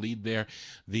Montgomery on lead there.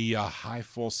 The high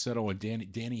falsetto of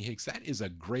Danny Hicks. That is a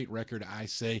great record, I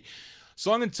say.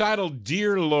 Song entitled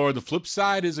Dear Lord. The flip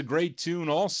side is a great tune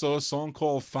also, a song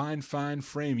called Fine Fine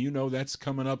Frame. You know that's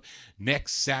coming up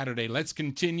next Saturday. Let's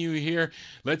continue here.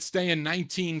 Let's stay in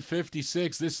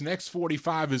 1956. This next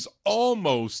 45 is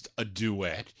almost a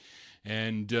duet.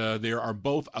 And there are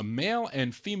both a male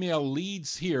and female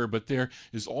leads here, but there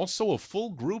is also a full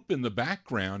group in the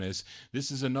background, as this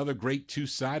is another great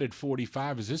two-sided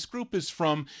 45, as this group is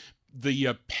from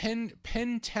the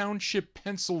Penn Township,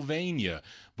 Pennsylvania.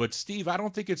 But Steve, I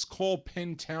don't think it's called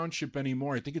Penn Township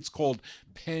anymore. I think it's called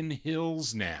Penn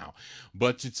Hills now.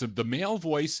 But it's the male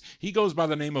voice. He goes by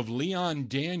the name of Leon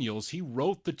Daniels. He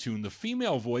wrote the tune. The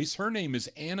female voice, her name is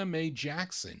Anna Mae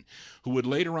Jackson, who would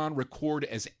later on record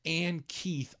as Ann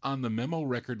Keith on the Memo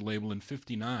record label in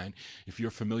 '59, if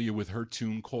you're familiar with her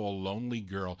tune called Lonely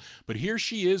Girl. But here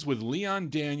she is with Leon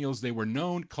Daniels. They were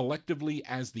known collectively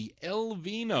as the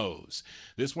Elvinos.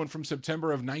 This one from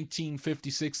September of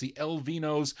 1956, the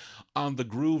Elvinos on the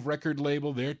Groove record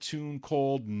label, their tune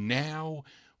called Now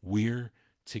We're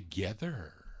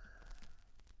Together.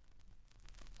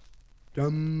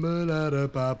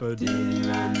 Dum-ba-da-da-ba-ba-dee.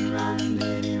 I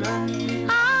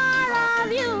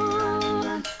love you.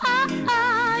 Oh,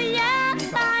 oh,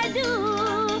 yes, I do.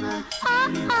 Oh,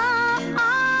 oh,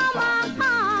 oh,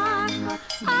 my heart.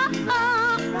 Oh, oh.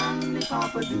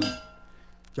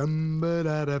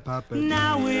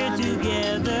 Now we're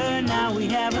together, now we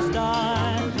have a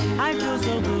start. I feel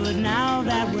so good now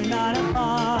that we're not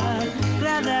apart.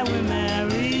 Glad that we're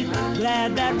married,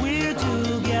 glad that we're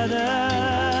together.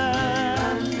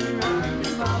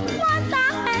 Once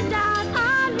I had down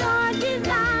on your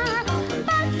desire,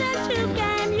 but since you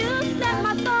came, you set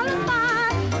my soul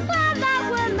afire. Glad that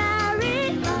we're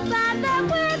married, glad that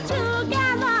we're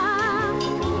together.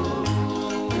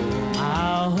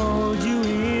 I'll hold you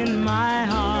in my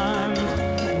arms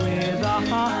with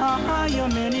all your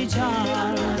many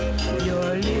charms.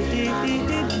 Your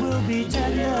lips will be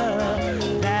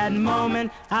tender. That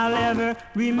moment I'll ever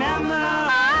remember.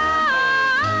 Our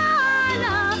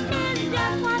love is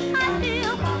just what I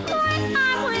feel. When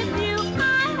I'm with you, I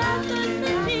have to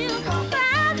feel.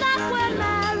 Glad that we're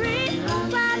married,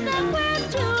 glad that we're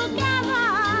together.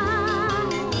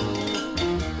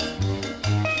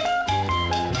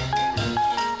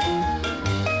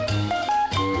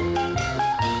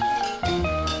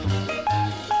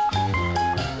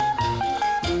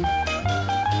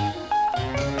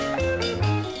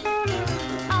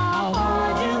 I'll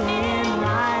hold you in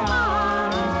my arms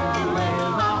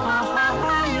with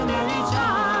all your many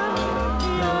charms.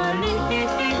 Your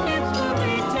lips will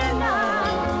be tender.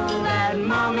 That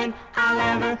moment I'll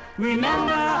ever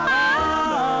remember.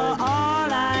 Oh,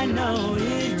 all I know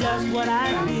is just what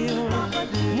I feel.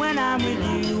 When I'm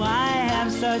with you, I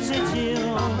have such a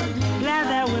chill. Glad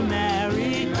that we're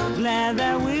married, glad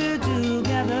that we're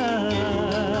together.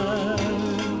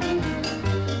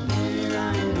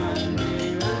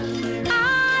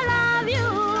 I love you.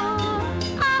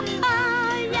 Oh,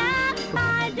 oh, yes,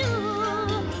 I do.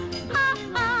 Oh,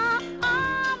 oh, oh,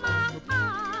 my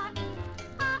heart.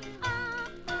 Oh, oh,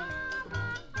 oh, my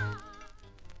heart.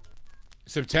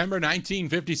 September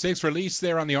 1956, released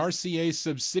there on the RCA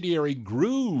subsidiary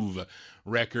Groove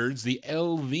Records. The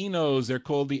Elvinos, they're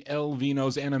called the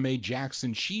Elvinos. Anna Mae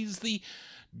Jackson, she's the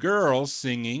girl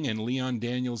singing, and Leon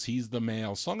Daniels, he's the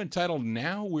male. Song entitled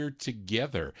Now We're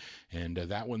Together. And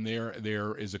that one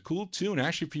there is a cool tune.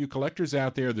 Actually, for you collectors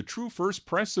out there, the true first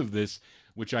press of this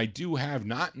which I do have,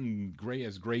 not in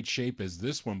as great shape as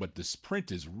this one, but this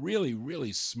print is really,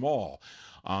 really small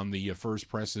on the first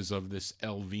presses of this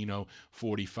El Vino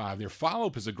 45. Their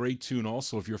follow-up is a great tune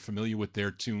also, if you're familiar with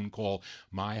their tune called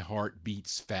My Heart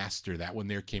Beats Faster. That one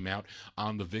there came out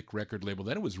on the Vic record label.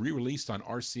 Then it was re-released on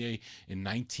RCA in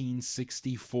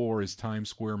 1964 as Times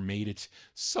Square made it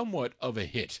somewhat of a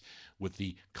hit with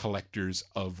the collectors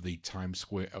of the Times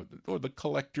Square, or the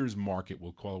collectors market,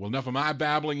 we'll call it. Well, enough of my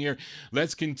babbling here.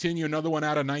 Let's continue. Another one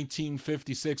out of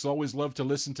 1956. Always love to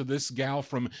listen to this gal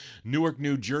from Newark,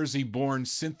 New Jersey, born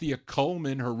Cynthia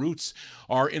Coleman. Her roots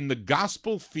are in the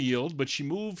gospel field, but she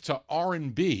moved to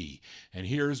R&B. And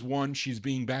here's one. She's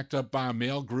being backed up by a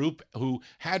male group who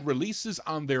had releases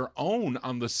on their own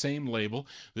on the same label.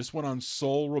 This one on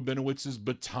Sol Rabinowitz's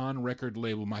Baton record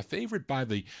label. My favorite by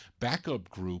the backup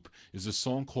group is a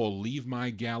song called Leave My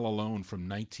Gal Alone from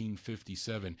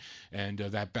 1957. And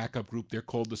that backup group, they're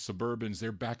called the Suburbans.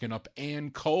 They're backing up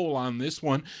Ann Cole on this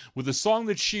one with a song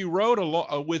that she wrote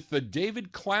with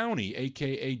David Clowney,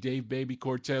 a.k.a. Dave Baby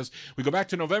Cortez. We go back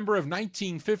to November of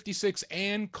 1956.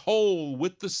 Ann Cole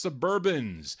with the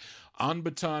Suburbans on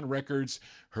Baton Records.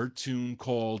 Her tune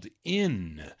called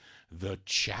In the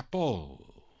Chapel.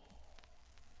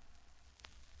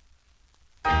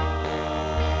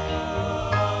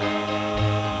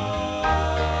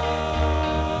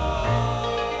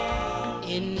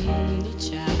 In the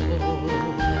chapel,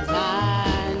 as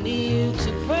I kneel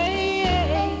to pray,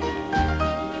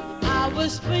 I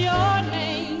whisper your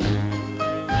name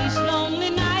each lonely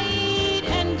night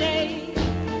and day.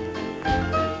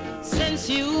 Since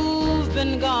you've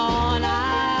been gone,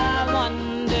 I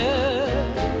wonder,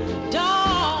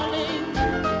 darling,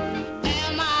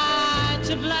 am I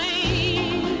to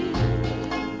blame?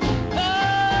 Oh,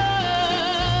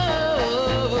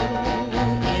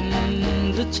 in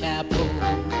the chapel,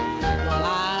 while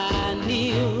I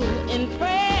kneel in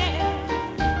prayer,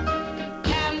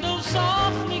 candles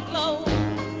softly glow,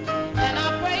 and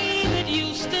I pray that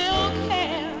you still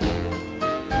care.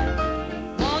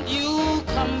 Won't you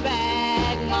come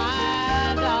back,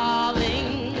 my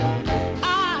darling?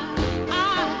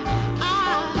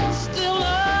 I still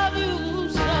love you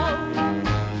so.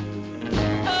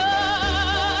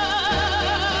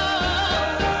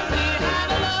 We had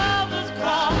a lover's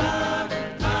quarrel,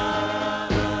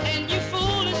 and you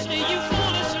foolishly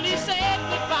said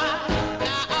goodbye.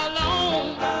 Now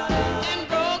alone and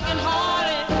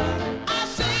broken-hearted, I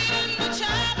sit in the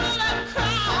chapel and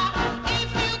cry. If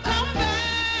you come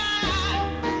back,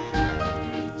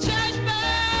 church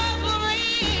bells will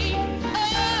ring.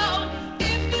 Oh,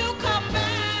 if you come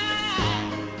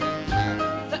back,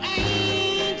 the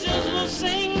angels will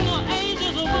sing.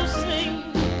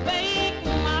 Make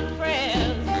my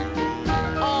prayers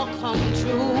all come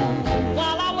true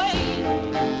while I wait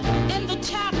in the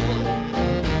chapel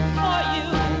for you.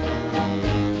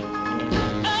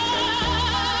 Oh,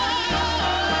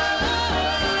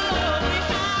 we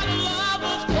had a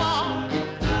lover's quarrel,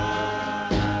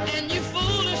 and you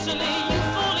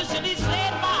foolishly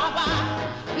said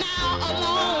bye-bye. Now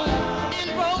alone and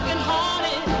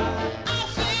broken-hearted, I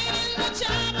sit in the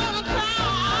chapel and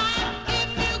cry. If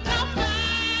you come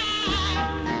back,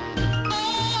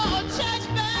 oh, church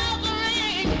bells will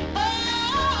ring.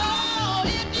 Oh,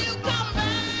 if you come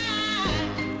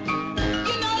back,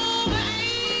 you know the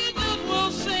angels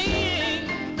will sing.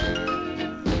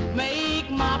 Make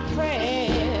my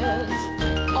prayers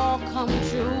all come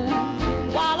true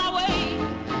while I wait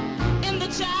in the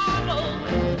chapel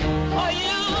for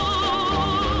you.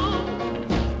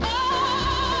 Oh,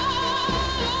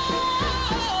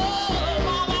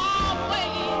 while I wait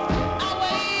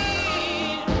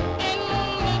in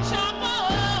the chapel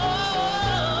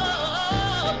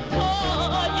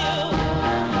for you.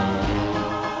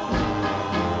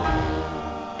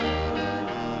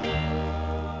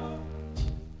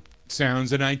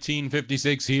 Sounds of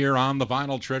 1956 here on the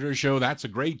Vinyl Treasure Show. That's a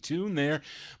great tune there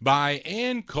by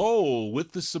Ann Cole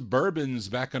with the Suburbans,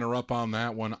 backing her up on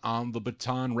that one on the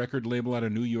Baton record label out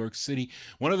of New York City.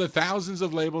 One of the thousands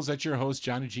of labels that your host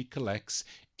Johnny G collects.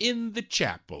 In the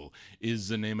Chapel is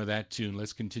the name of that tune.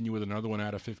 Let's continue with another one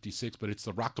out of 56, but it's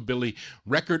the Rockabilly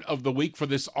Record of the Week for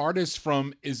this artist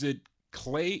from, is it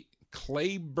Clayburn,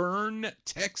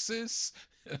 Texas?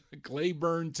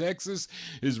 Clayburn, Texas.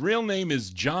 His real name is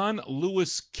John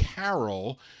Lewis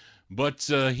Carroll, but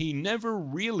he never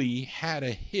really had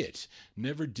a hit.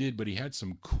 Never did, but he had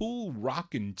some cool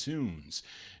rockin' tunes.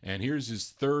 And here's his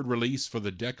third release for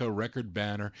the Decca record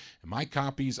banner. And my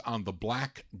copy's on the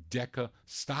black Decca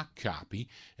stock copy,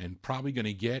 and probably going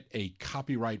to get a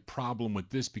copyright problem with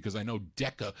this because I know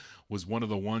Decca was one of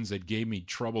the ones that gave me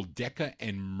trouble. Decca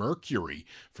and Mercury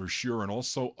for sure, and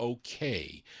also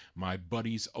OK, my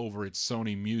buddies over at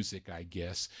Sony Music, I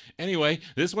guess. Anyway,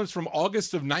 this one's from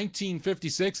August of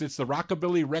 1956. It's the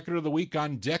Rockabilly Record of the Week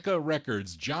on Decca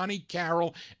Records. Johnny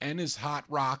Carroll and his Hot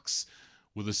Rocks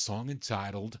with a song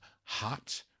entitled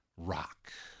Hot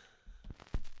Rock.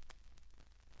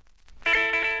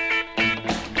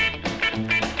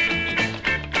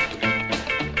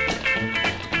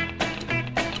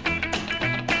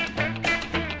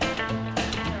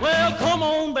 Well, come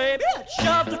on, baby, let's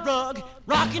shove the rug.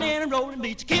 Rocking and rolling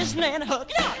beats, kissing and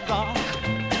hugging. Hot rock.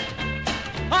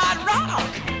 Hot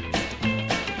rock.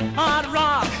 Hot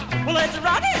rock. Well, let's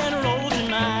rock and roll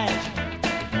tonight.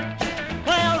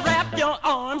 Well, wrap your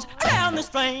arms around this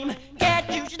frame.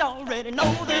 Cat, you should already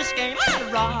know this game.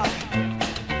 Hot rock.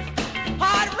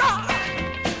 Hot rock.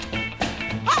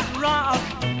 Hot rock.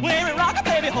 When we rock,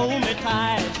 baby, hold me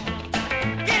tight.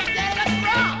 Get it, yeah, let's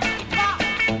rock.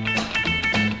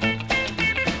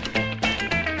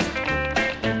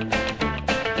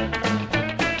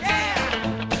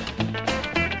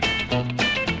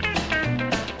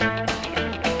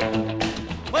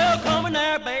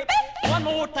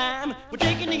 Time. We're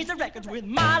taking these records with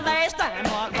my last time.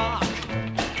 Hot rock.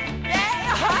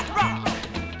 Yeah, hot rock.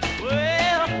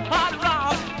 Well, hot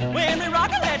rock. When we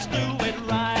rock it, let's do it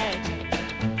right.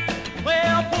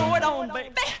 Well, pour it on,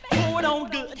 baby. Pour it on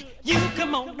good. You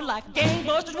come on like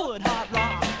gangbusters would. Hot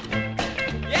rock.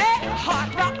 Yeah,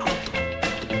 hot rock.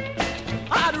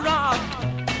 Hot rock.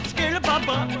 Scared of our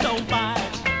bumps, don't bite.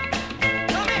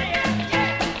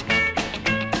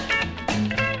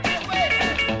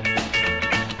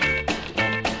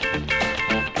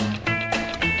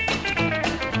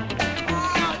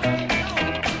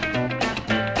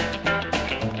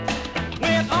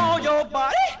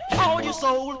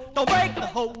 Soul, don't break the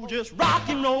hold, just rock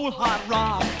and roll. Hot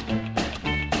rock.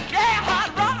 Yeah,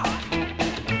 hot rock.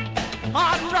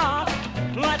 Hot rock.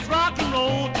 Let's rock and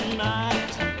roll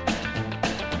tonight.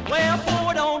 Well,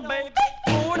 pour it on, baby.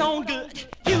 Pour it on good.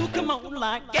 You come on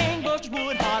like gangbusters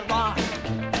would. Hot rock.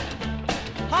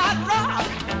 Hot rock.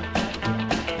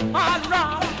 Hot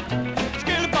rock.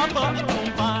 Skill bump up,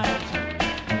 don't bite.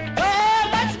 Well,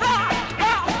 let's rock,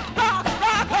 rock, rock,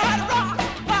 rock, hot rock.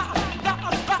 Rock, rock,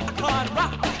 rock, hot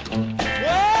rock.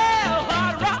 Well,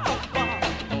 hot rock, rock,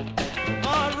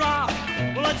 hot rock.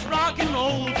 Well, let's rock and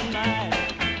roll tonight.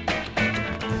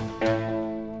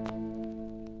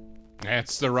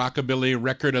 That's the Rockabilly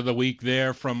Record of the Week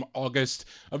there from August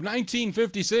of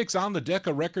 1956 on the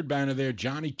Decca record banner there.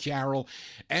 Johnny Carroll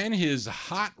and his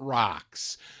Hot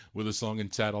Rocks with a song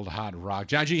entitled Hot Rock.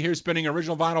 John G here spinning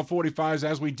original vinyl 45s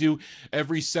as we do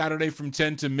every Saturday from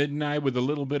 10 to midnight with a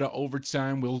little bit of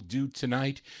overtime we'll do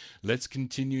tonight. Let's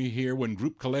continue here. When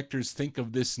group collectors think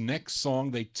of this next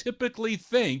song, they typically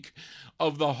think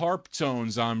of the harp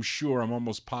tones, I'm sure. I'm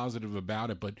almost positive about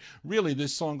it. But really,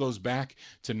 this song goes back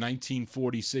to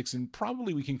 1946, and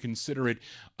probably we can consider it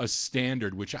a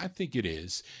standard, which I think it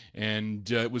is.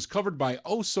 And it was covered by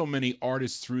oh so many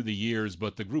artists through the years,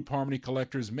 but the group Harmony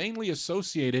collectors mainly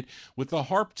associate it with the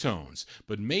harp tones.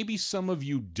 But maybe some of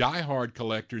you diehard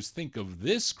collectors think of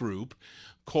this group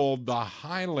called the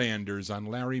Highlanders on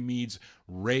Larry Mead's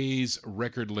Ray's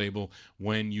record label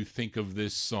when you think of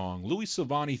this song. Louis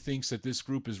Silvani thinks that this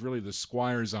group is really the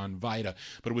Squires on Vita,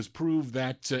 but it was proved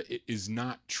that it is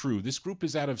not true. This group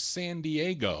is out of San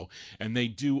Diego, and they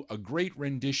do a great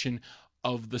rendition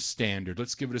of the standard.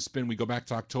 Let's give it a spin. We go back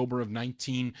to October of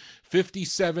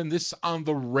 1957. This on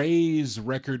the Ray's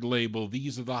record label.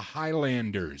 These are the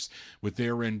Highlanders with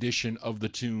their rendition of the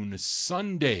tune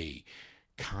Sunday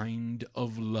Kind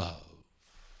of Love.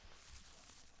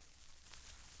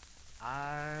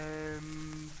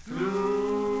 I'm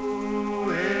through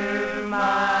with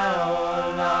my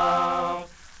old love.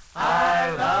 I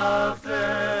loved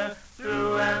her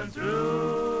through and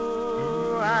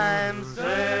through. I'm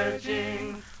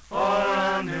searching for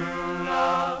a new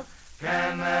love.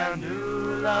 Can that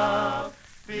new love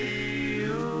be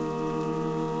you?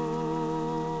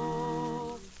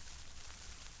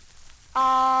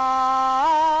 I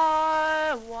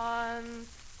want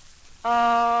a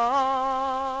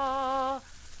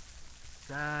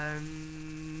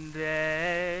Sunday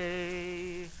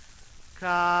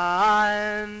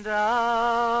kind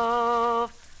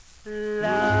of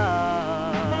love,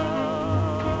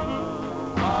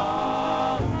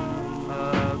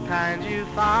 a kind you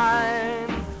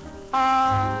find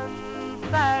on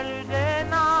Saturday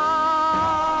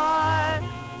night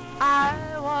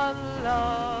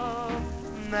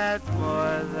that's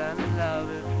more than love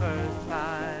at first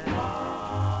sight.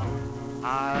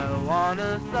 I want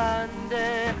a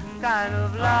Sunday kind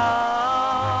of love.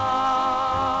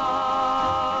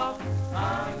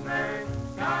 Sunday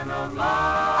kind of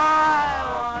love. I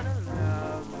want a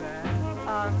love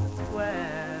that's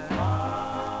unsquare.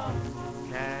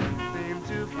 Can't seem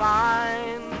to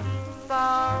find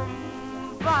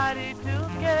somebody to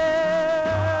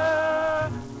care.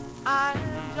 I'm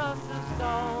just a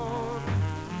stone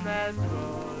that's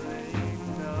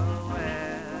rolling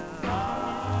nowhere.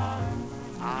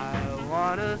 I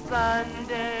want a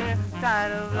Sunday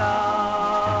kind of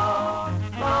love.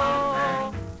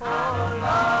 Oh, oh,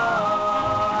 love.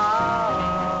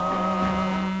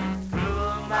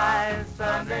 Through my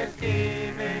Sunday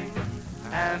scheming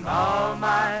and all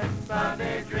my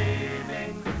Sunday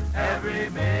dreaming, every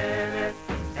minute,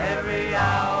 every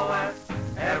hour,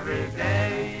 every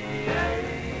day,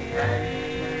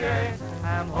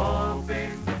 I'm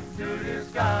hoping to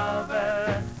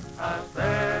discover a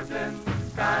certain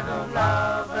kind of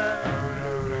lover.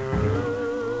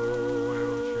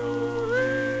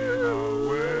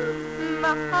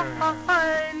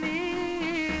 I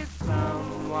need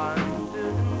someone to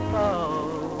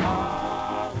know,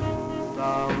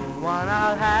 someone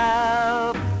I'll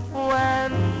have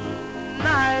when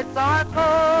nights are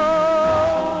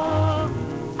cold.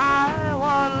 I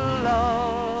want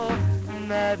love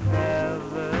that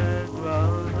never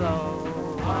grows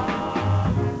old.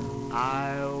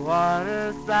 I want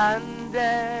a Sunday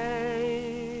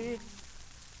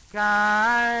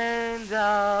kind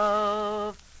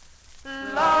of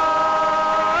love.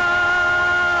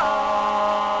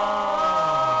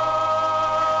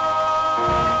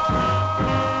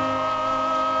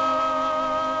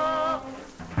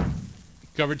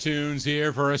 Cover tunes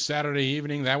here for a Saturday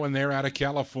evening. That one there out of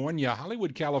California,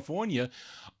 Hollywood, California,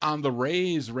 on the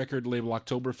Rays record label,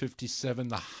 October 57,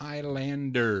 the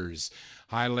Highlanders.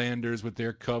 Highlanders with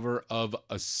their cover of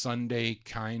A Sunday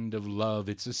Kind of Love.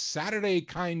 It's a Saturday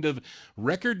kind of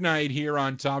record night here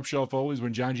on Top Shelf Always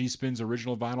when John G. spins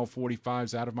original vinyl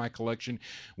 45s out of my collection.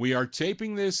 We are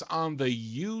taping this on the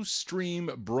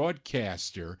Ustream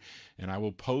broadcaster, and I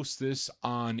will post this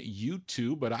on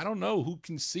YouTube, but I don't know who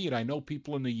can see it. I know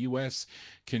people in the U.S.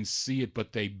 can see it,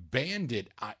 but they banned it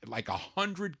like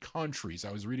 100 countries.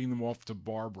 I was reading them off to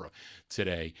Barbara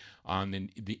today on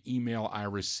the email I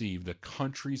received. The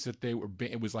countries that they were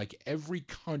banned, it was like every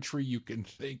country you can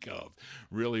think of,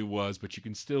 really was. But you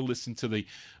can still listen to the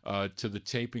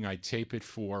taping. I tape it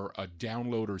for a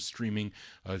download or streaming.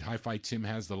 Hi-Fi Tim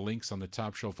has the links on the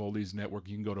Top Shelf Oldies Network.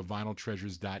 You can go to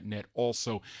vinyltreasures.net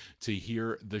also to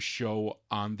hear the show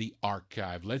on the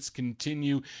archive. Let's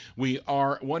continue. We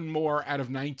are one more out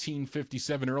of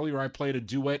 1957. Earlier I played a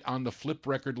duet on the Flip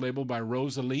record label by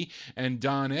Rosalie and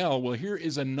Don L. Well, here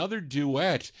is another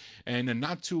duet, and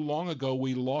not too long ago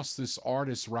we lost this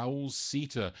artist, Raul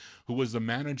Sita, who was the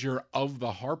manager of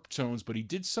the Harptones, but he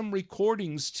did some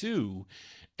recordings too.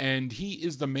 And he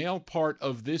is the male part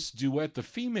of this duet. The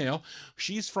female,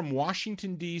 she's from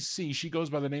Washington, D.C. She goes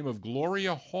by the name of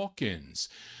Gloria Hawkins.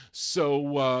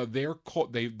 So they're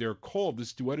called.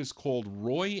 This duet is called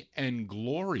Roy and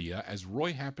Gloria, as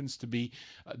Roy happens to be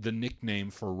the nickname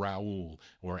for Raul,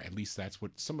 or at least that's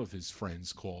what some of his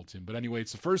friends called him. But anyway,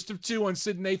 it's the first of two on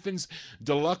Sid Nathan's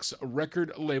Deluxe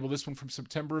record label. This one from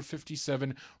September of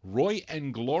 '57. Roy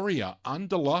and Gloria on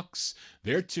Deluxe.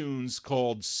 Their tune's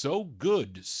called So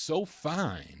Good, So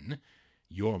Fine,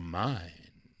 You're Mine.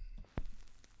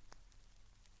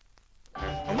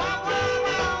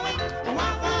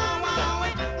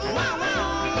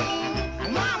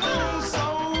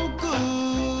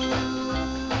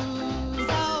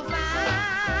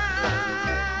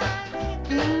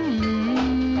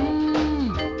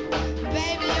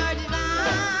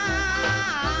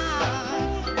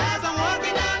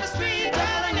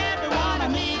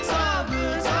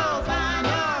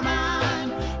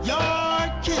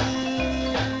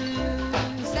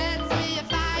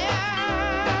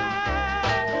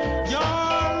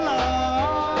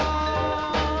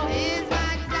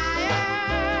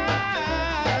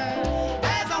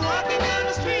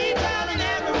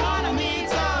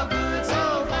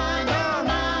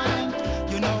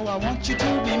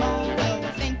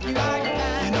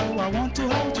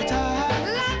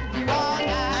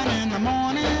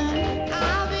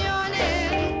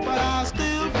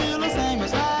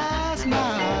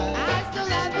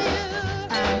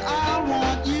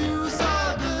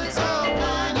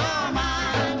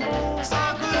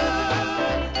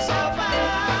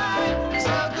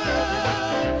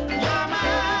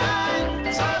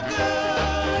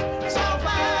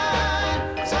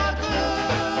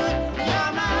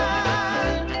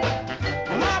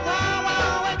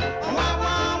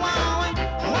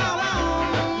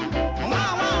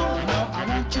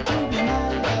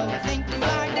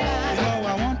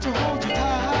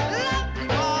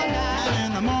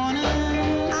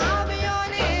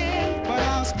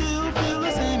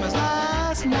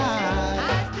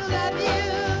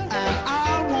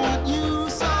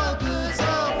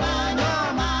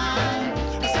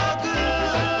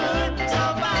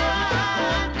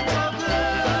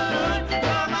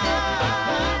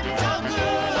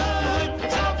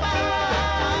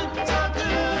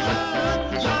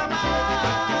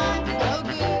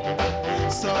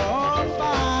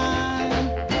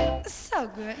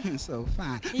 so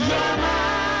fine. You're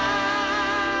mine.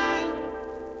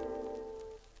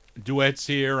 Duets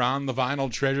here on the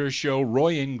Vinyl Treasure Show.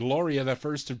 Roy and Gloria, the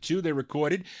first of two they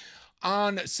recorded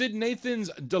on Sid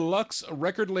Nathan's deluxe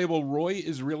record label. Roy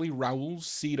is really Raul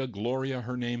Sita. Gloria,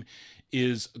 her name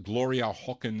is Gloria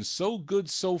Hawkins. So good,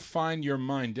 so fine, your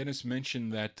mind. Dennis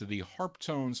mentioned that the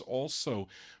Harptones also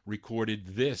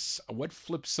recorded this. What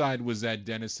flip side was that,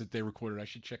 Dennis, that they recorded? I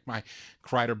should check my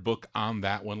Kreider book on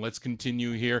that one. Let's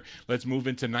continue here. Let's move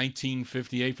into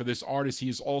 1958 for this artist. He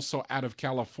is also out of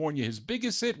California. His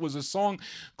biggest hit was a song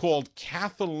called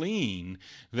Kathleen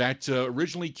that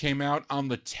originally came out on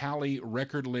the Tally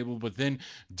record label, but then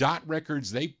Dot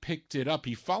Records, they picked it up.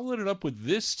 He followed it up with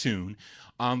this tune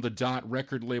on the Dot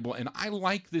record label, and I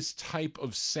like this type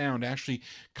of sound, actually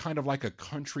kind of like a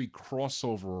country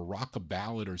crossover, a rock a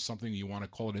ballad, or something you want to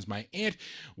call it, as my aunt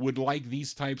would like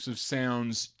these types of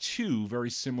sounds too, very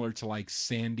similar to like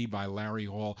Sandy by Larry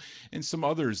Hall and some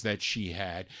others that she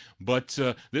had. But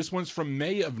this one's from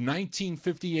May of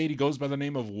 1958. He goes by the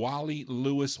name of Wally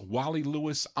Lewis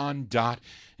on Dot,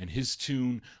 and his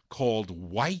tune called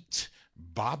White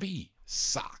Bobby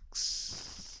Socks.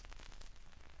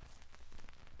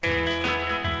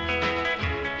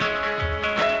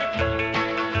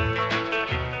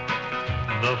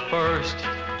 The first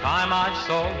time I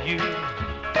saw you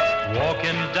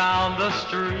walking down the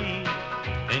street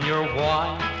in your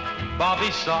white bobby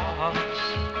socks,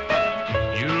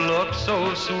 you looked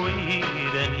so sweet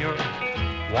in your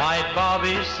white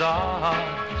bobby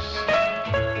socks,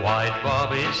 white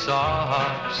bobby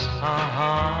socks,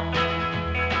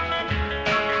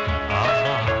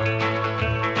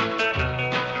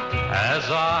 As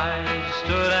I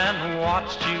stood and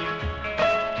watched you,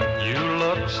 you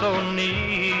looked so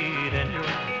neat in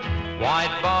your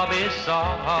white bobby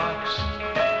socks,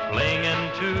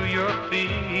 clinging to your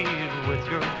feet with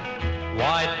your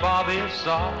white bobby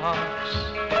socks,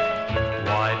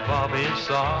 white bobby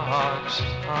socks,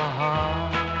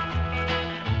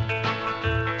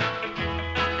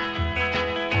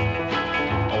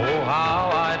 Oh, how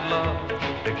I'd love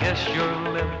to kiss your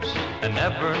lips and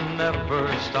never,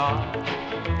 never stop,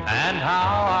 and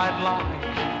how I'd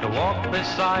like to walk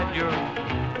beside your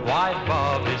white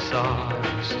bobby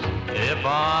socks. If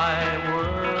I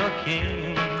were a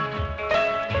king,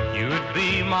 you'd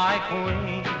be my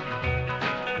queen.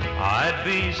 I'd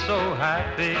be so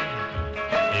happy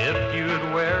if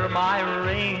you'd wear my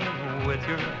ring with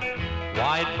your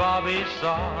white bobby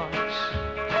socks,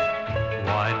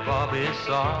 white bobby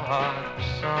socks,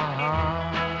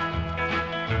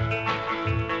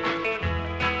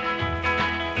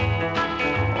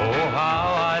 Oh, how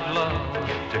I'd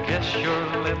love to kiss your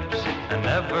lips and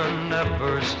never,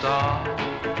 never stop,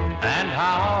 and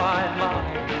how I'd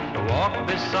like to walk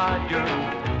beside your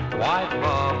white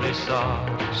bobby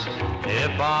socks.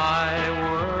 If I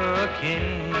were a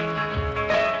king,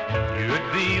 you'd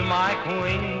be my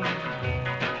queen.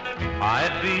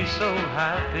 I'd be so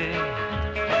happy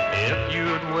if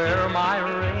you'd wear my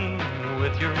ring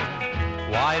with your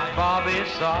white bobby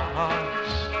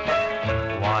socks,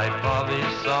 white bobby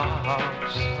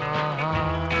socks,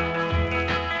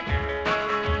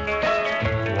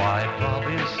 white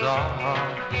bobby socks,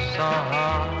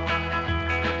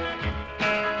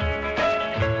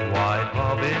 white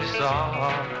bobby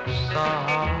socks,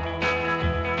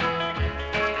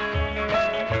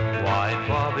 white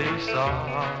bobby socks.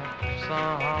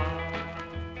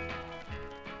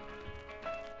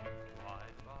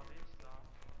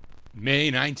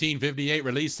 May 1958,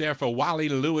 released there for Wally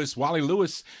Lewis. Wally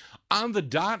Lewis on the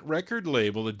Dot record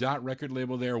label. The Dot record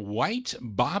label there, White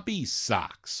Bobby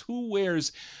Socks. Who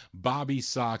wears Bobby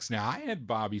socks? Now, I had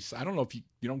Bobby, I don't know if you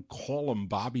don't call them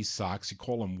Bobby socks, you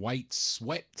call them white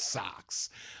sweat socks.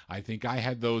 I think I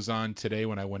had those on today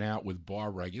when I went out with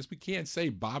Barbara. I guess we can't say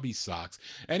Bobby socks.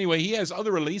 Anyway, he has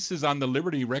other releases on the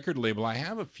Liberty record label. I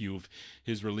have a few of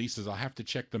his releases. I'll have to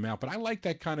check them out, but I like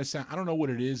that kind of sound. I don't know what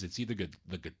it is. It's either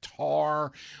the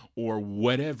guitar or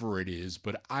whatever it is,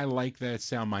 but I like that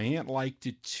sound. My aunt liked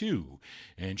it too,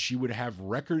 and she would have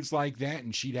records like that,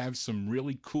 and she'd have some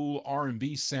really cool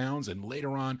R&B sounds and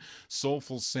later on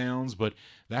soulful sounds, but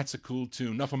that's a cool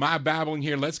tune. Enough of my babbling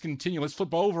here. Let's continue. Let's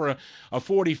flip over a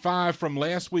 45 from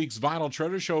last week's Vinyl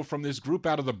Treasure Show from this group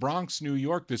out of the Bronx, New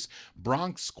York, this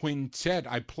Bronx Quintet.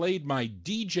 I played my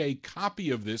DJ copy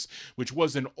of this, which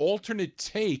was an alternate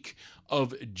take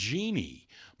of Genie.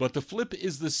 But the flip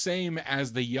is the same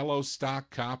as the yellow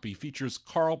stock copy. Features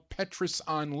Carl Petrus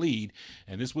on lead,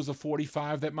 and this was a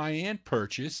 45 that my aunt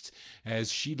purchased,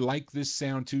 as she liked this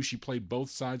sound too. She played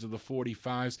both sides of the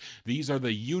 45s. These are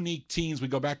the Unique Teens. We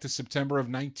go back to September of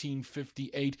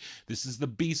 1958. This is the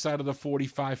B-side of the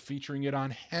 45, featuring it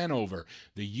on Hanover.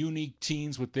 The Unique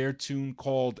Teens with their tune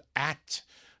called At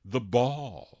the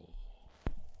Ball.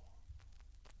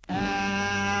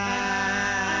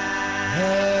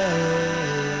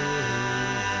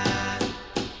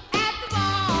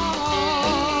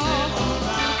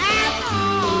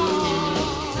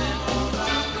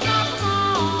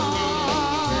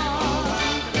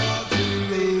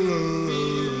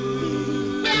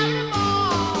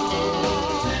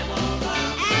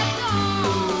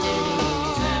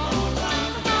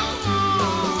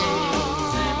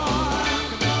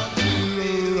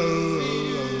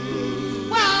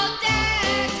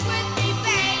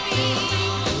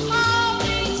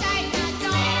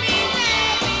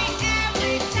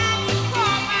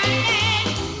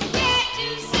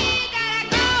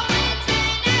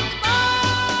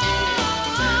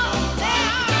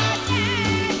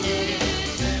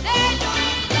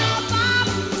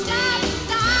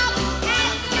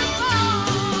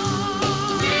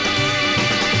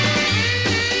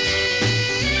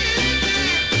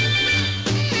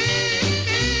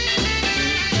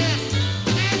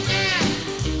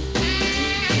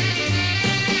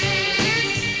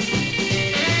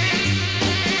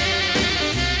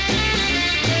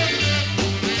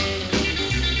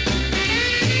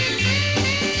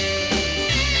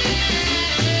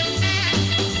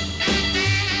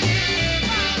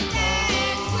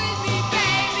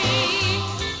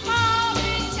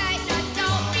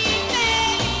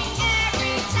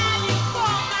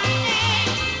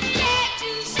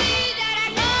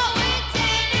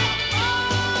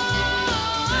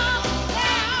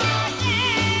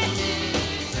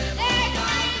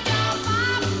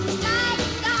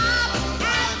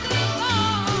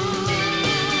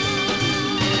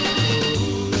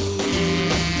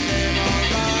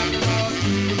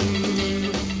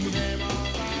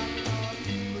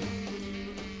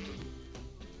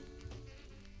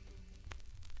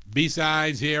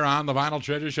 B-sides here on the Vinyl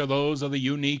Treasure Show. Those are the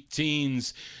Unique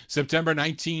Teens. September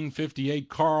 1958,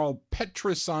 Carl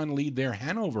Petrus on lead, their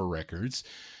Hanover Records.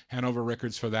 Hanover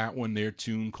Records for that one, their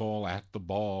tune called At the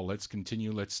Ball. Let's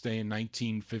continue. Let's stay in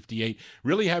 1958.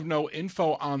 Really have no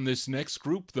info on this next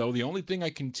group, though. The only thing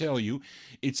I can tell you,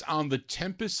 it's on the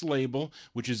Tempest label,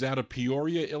 which is out of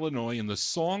Peoria, Illinois, and the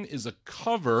song is a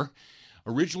cover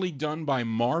originally done by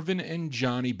Marvin and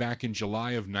Johnny back in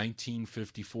July of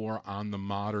 1954 on the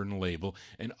Modern label.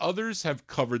 And others have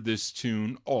covered this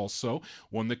tune also.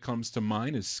 One that comes to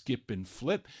mind is Skip and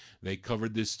Flip. They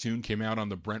covered this tune, came out on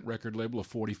the Brent record label, a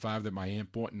 45 that my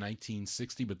aunt bought in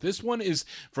 1960. But this one is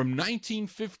from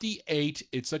 1958.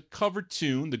 It's a cover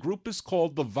tune. The group is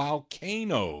called the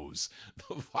Volcanoes.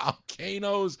 The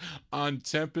Volcanoes on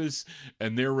Tempest,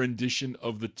 and their rendition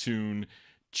of the tune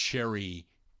Cherry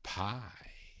Pie.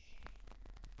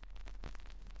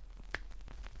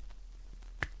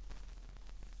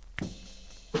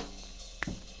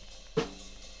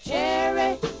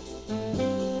 Cherry,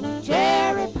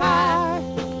 cherry pie.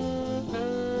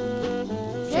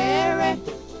 Cherry,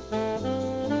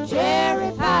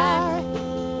 cherry pie.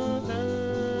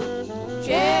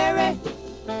 Cherry,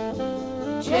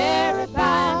 cherry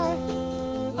pie.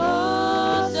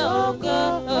 Oh, so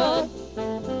good.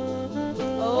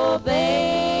 Oh,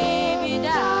 baby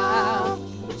doll.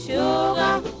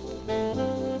 Sugar,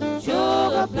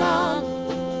 sugar plum.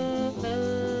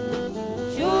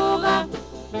 Sugar,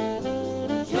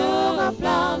 sugar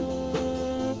plum.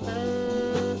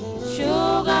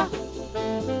 Sugar,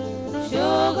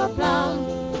 sugar plum.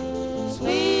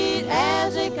 Sweet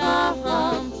as they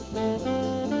come,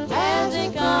 as they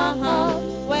come.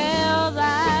 Well,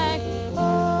 like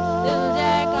little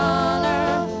Jack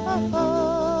Honor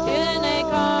in a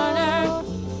corner,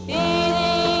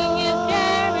 eating his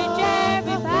cherry,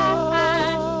 cherry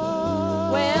pie.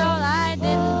 Well, I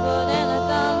didn't put in a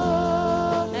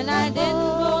thumb, and I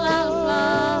didn't pull out a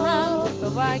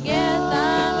plum, but I guess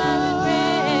I'm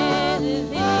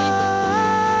crazy.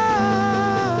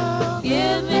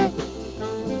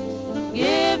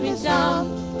 Give me some.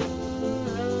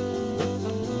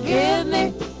 Give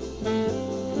me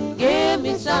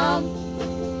some.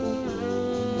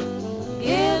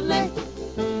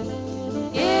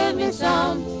 Give me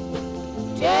some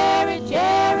cherry,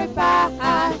 cherry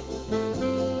pie.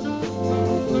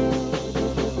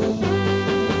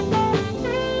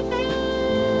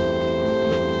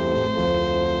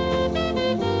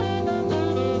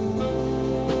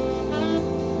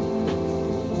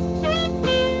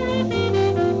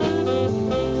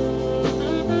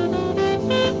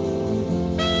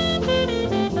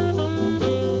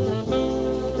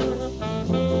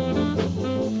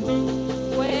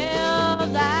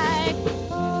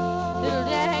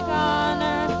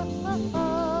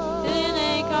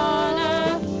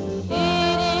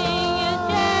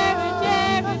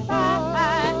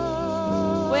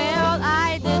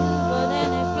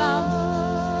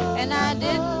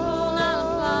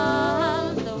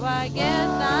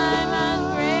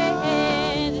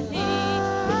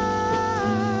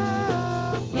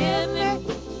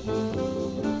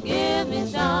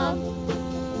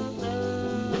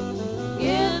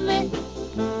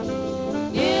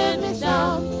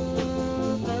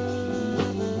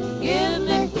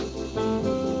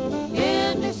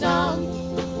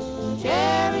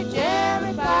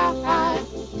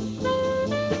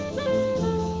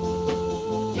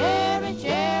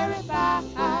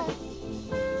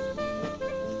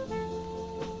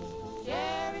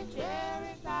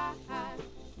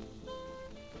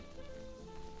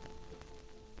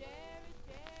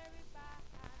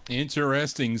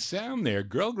 Interesting sound there.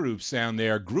 Girl group sound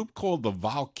there. A group called the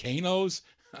Volcanoes.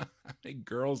 How many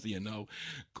girls do you know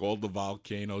called the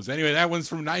Volcanoes? Anyway, that one's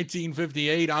from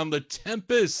 1958 on the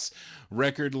Tempest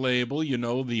record label, you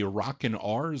know, the Rockin'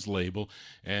 R's label.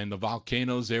 And the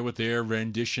Volcanoes there with their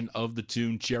rendition of the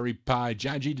tune Cherry Pie.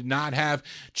 John G did not have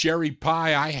cherry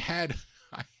pie. I had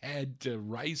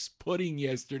rice pudding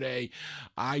yesterday.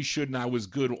 I was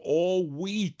good all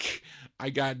week. I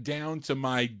got down to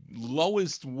my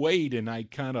lowest weight and I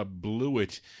kind of blew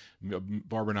it.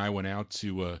 Barbara and I went out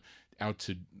to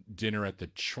dinner at the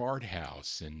Chart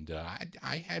House, and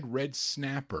I had red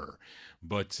snapper,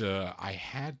 but I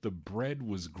had the bread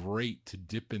was great to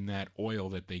dip in that oil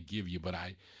that they give you, but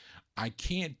I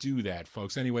can't do that,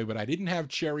 folks. Anyway, but I didn't have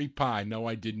cherry pie. No,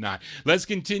 I did not. Let's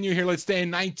continue here. Let's stay in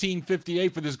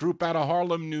 1958 for this group out of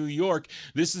Harlem, New York.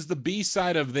 This is the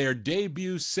B-side of their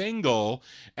debut single,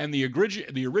 and the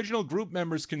original group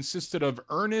members consisted of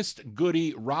Ernest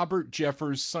Goody, Robert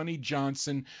Jeffers, Sonny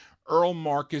Johnson, Earl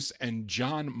Marcus, and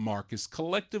John Marcus.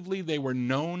 Collectively, they were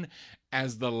known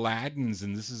as the Laddins,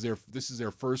 and this is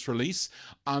their first release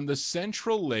on the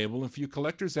Central label. If you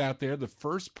collectors out there, the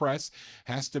first press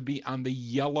has to be on the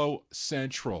yellow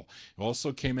Central. It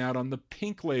also came out on the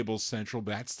pink label Central,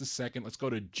 but that's the second. Let's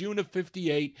go to June of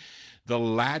 58. The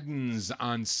Laddins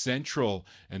on Central,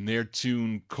 and their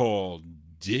tune called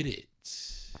Did It.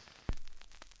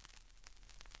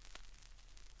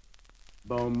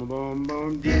 Boom, boom,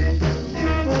 boom, did it.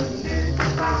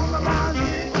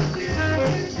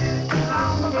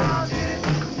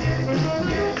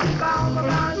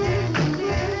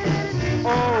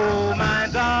 Oh, my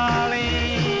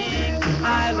darling,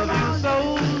 I love you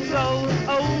so, so,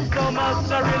 oh, so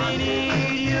much. I really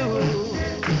need you.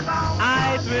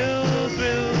 I thrill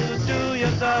to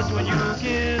your touch when you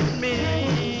kiss me.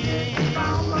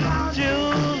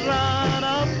 Chills run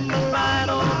up my spine,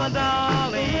 oh, my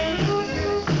darling.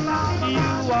 You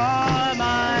are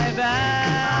my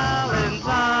Valentine.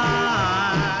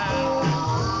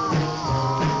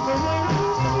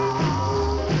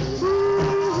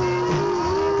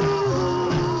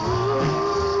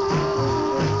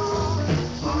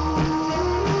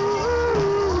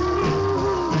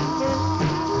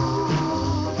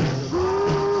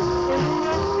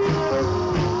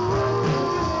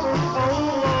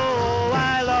 Oh,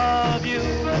 I love you.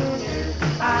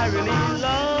 I really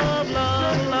love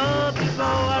you so.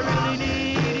 I really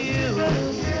need you.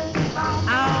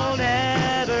 I'll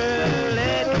never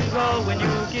let you go when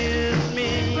you kiss me.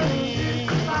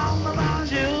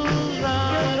 Chills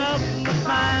run up my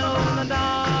spine, oh my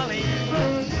darling.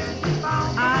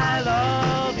 I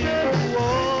love you,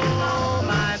 oh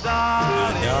my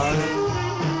darling. Darling,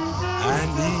 I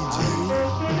need you.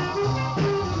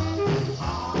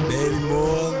 Baby,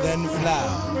 more than the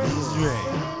flower needs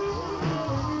rain.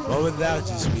 For without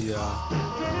you, sweetheart,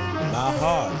 my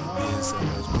heart would be in so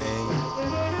much pain.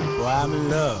 For I'm in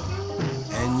love,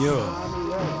 and you're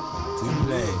to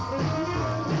blame.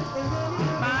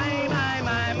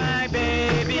 My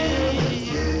baby,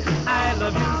 I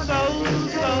love you so,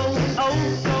 oh,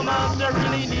 so much. I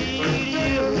really need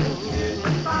you.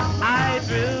 I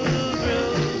thrill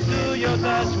to your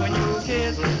touch when you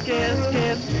kiss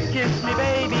me,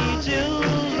 baby.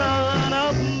 Chills run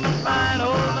up my spine,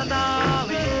 oh, my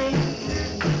darling.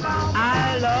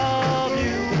 I love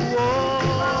you,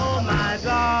 oh, my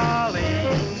darling.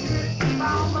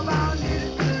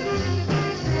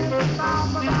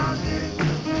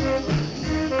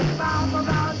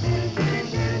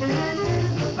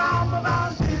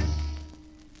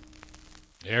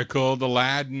 They're called the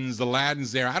Laddins. The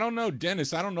Laddins there. I don't know,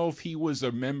 Dennis. I don't know if he was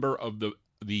a member of the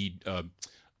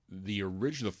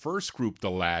original, the first group, the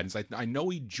Laddins. I know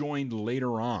he joined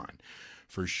later on,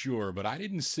 for sure, but I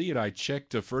didn't see it. I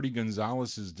checked Ferdy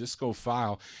Gonzalez's disco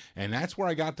file, and that's where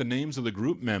I got the names of the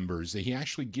group members. He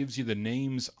actually gives you the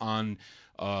names on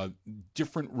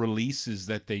different releases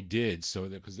that they did. So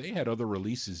because they had other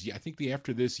releases. Yeah, I think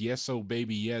after this, Yes Oh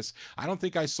Baby Yes, I don't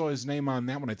think I saw his name on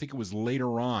that one. I think it was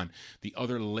later on, the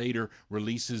other later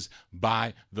releases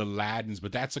by the Laddins.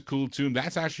 But that's a cool tune.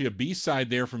 That's actually a B-side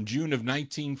there from June of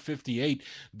 1958.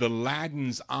 The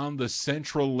Laddins on the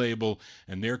Central label,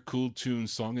 and their cool tune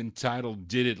song entitled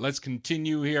Did It. Let's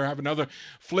continue here. Have another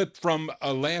flip from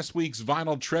last week's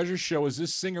Vinyl Treasure show, as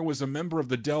this singer was a member of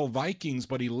the Dell Vikings,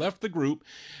 but he left the group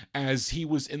as he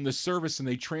was in the service and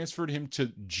they transferred him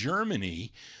to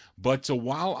Germany. But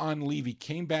while on leave, he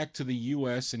came back to the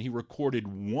U.S. and he recorded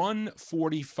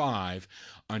 145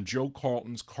 on Joe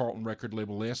Carlton's Carlton record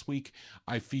label. Last week,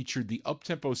 I featured the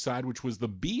up-tempo side, which was the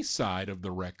B side of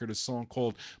the record, a song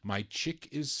called My Chick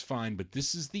Is Fine. But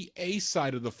this is the A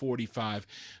side of the 45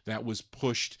 that was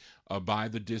pushed by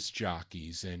the disc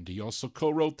jockeys. And he also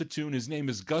co-wrote the tune. His name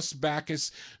is Gus Backus.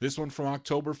 This one from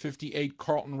October 58,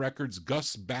 Carlton Records.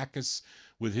 Gus Backus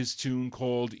with his tune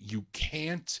called You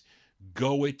Can't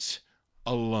Go It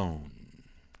Alone.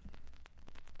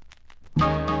 You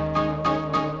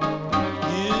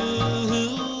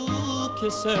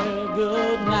kiss her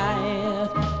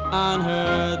goodnight on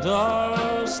her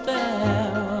doorstep,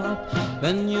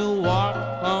 then you walk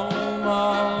home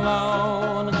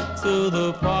alone to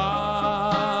the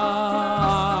park,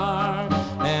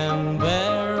 and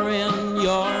there in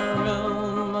your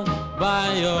room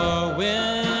by your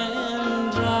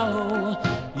window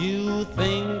you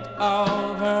think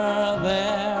of her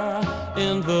there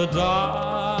in the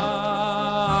dark.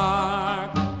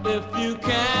 If you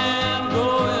can't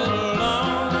go it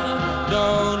alone,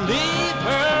 don't leave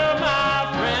her, my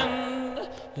friend.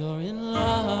 You're in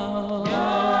love.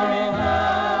 You're in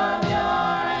love.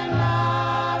 You're in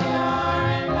love. You're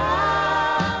in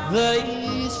love.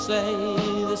 They say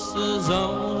this is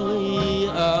only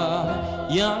a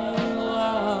young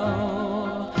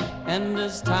love, and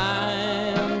as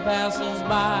time passes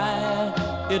by,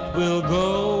 it will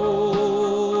go.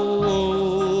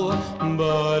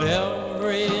 But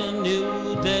every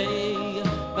new day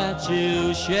that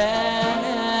you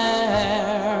share,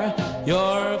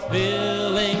 your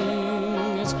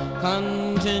feelings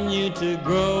continue to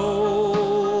grow.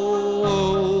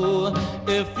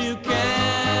 If you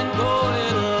can't go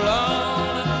it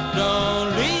alone,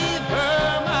 don't leave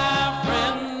her, my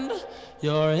friend.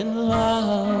 You're in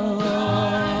love.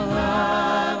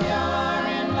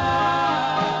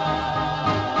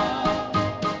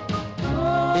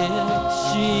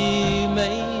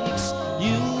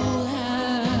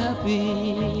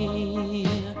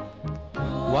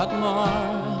 What more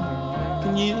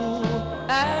can you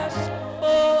ask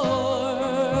for?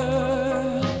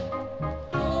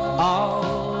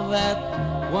 All that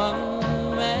one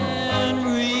man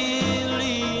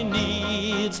really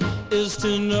needs is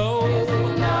to know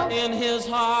in his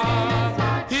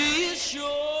heart he's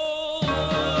sure.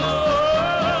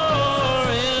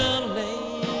 In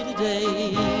later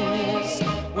days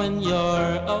when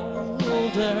you're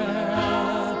older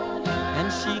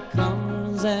and she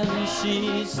comes and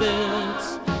she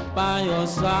sits by your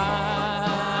side,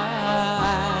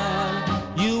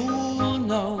 you'll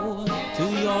know to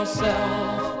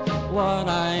yourself what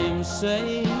I'm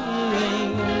saying.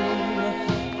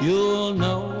 You'll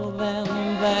know then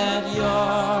that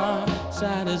you're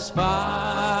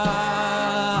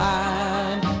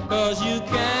satisfied, 'cause you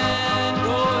can't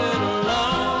go it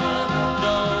alone.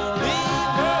 Don't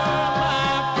leave her,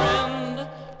 my friend.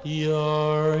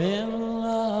 You're in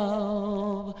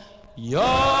love. You're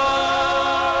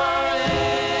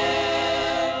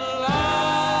in love.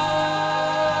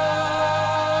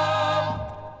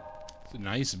 It's a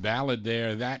nice ballad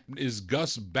there. That is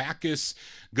Gus Backus.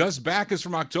 Gus Backus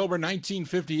from October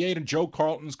 1958 and Joe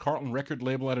Carlton's Carlton record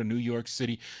label out of New York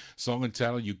City. Song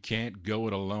entitled You Can't Go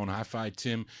It Alone. Hi-Fi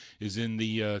Tim is in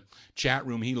the chat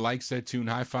room. He likes that tune.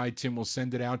 Hi-Fi Tim will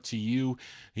send it out to you.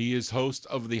 He is host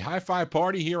of the Hi-Fi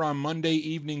Party here on Monday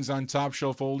evenings on Top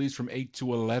Shelf Oldies from 8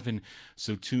 to 11.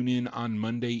 So tune in on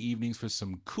Monday evenings for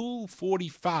some cool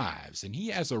 45s. And he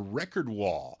has a record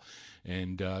wall.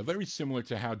 And very similar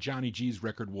to how Johnny G's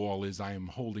record wall is, I am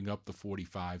holding up the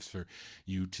 45s for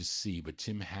you to see. But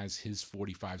Tim has his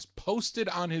 45s posted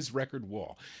on his record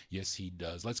wall. Yes, he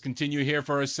does. Let's continue here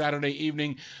for a Saturday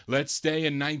evening. Let's stay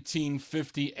in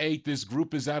 1958. This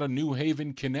group is out of New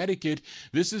Haven, Connecticut.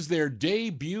 This is their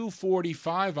debut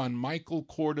 45 on Michael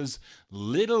Korda's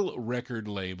Little record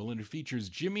label, and it features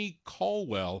Jimmy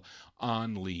Colwell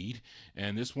on lead.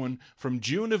 And this one from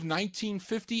June of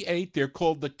 1958, they're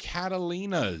called the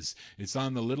Catalinas. It's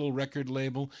on the Little record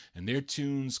label, and their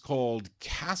tune's called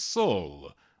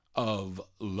Castle of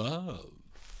Love.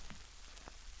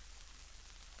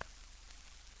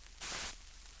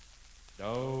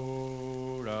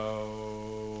 Do,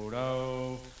 do,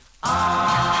 do.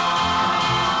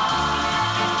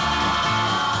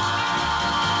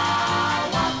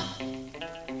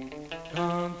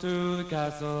 Come to the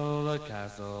castle of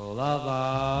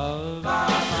love. Come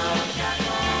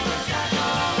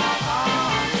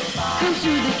to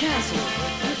the castle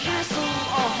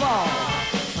of love.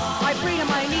 I pray to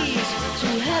my knees to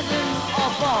heaven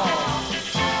above.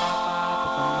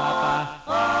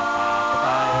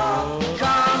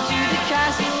 Come to the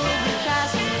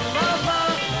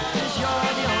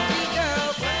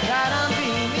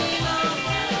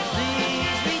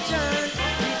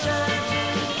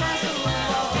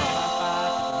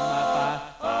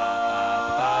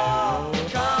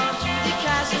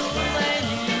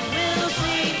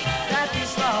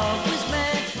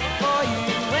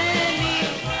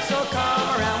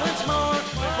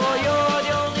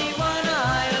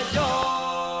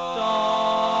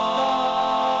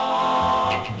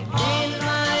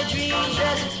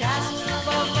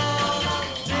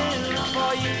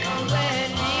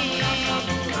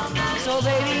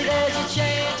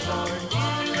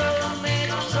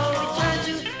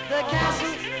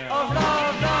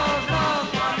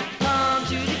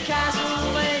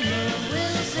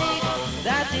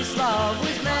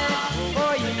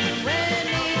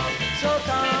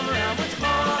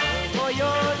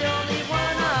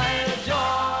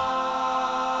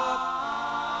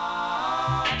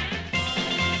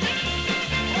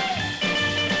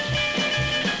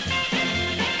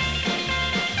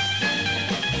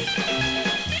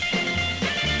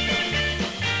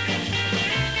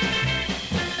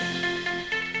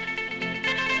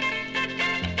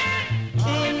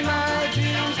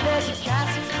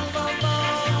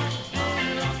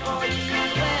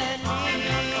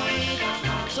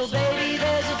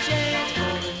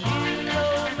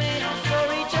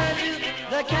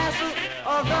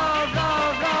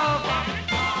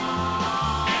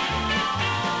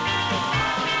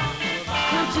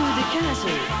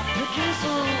kiss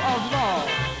of love.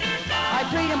 I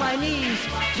pray to my knees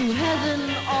to heaven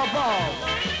above.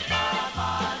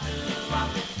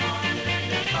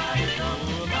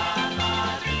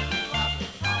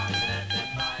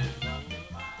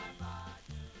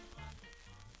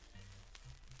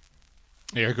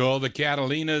 Here go the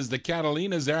Catalinas. The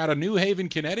Catalinas, they're out of New Haven,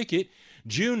 Connecticut.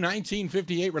 June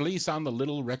 1958 release on the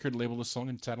Little record label, a song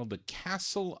entitled The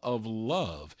Castle of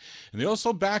Love. And they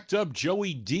also backed up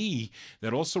Joey D,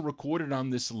 that also recorded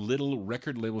on this Little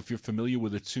record label, if you're familiar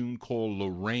with a tune called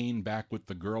Lorraine, back with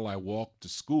The Girl I Walked to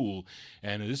School.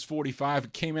 And this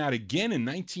 45 came out again in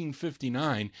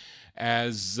 1959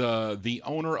 as the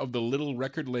owner of the Little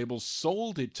record label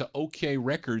sold it to OK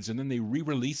Records, and then they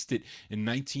re-released it in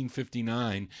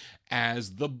 1959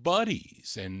 as The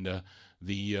Buddies. And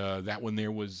that one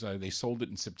there was they sold it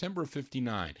in September of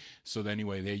 59. So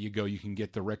anyway, there you go. You can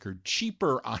get the record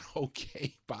cheaper on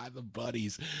OK by the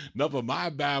Buddies. Enough of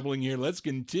my babbling here. Let's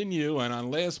continue. And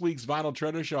on last week's Vinyl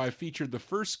Treasure Show, I featured the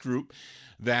first group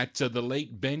that the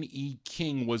late Ben E.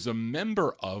 King was a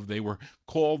member of. They were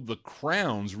called the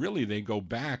Crowns. Really, they go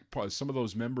back. Some of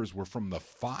those members were from the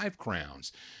Five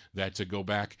Crowns that to go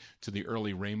back to the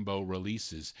early Rainbow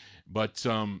releases. But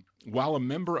while a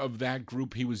member of that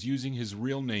group, he was using his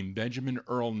real name, Benjamin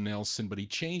Earl Nelson, but he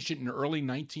changed it in early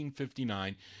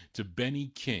 1959 to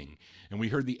Benny King. And we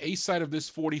heard the A side of this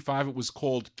 45. It was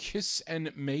called Kiss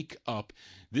and Make Up.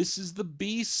 This is the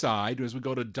B side as we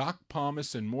go to Doc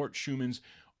Pomus and Mort Schumann's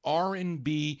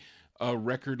R&B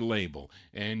record label.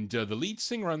 And the lead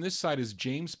singer on this side is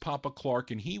James Papa Clark,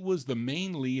 and he was the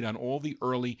main lead on all the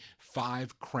early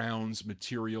Five Crowns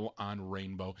material on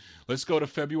Rainbow. Let's go to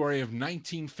February of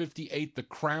 1958, the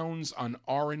Crowns on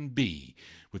R&B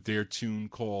with their tune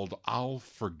called I'll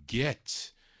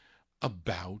Forget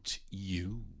About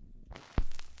You.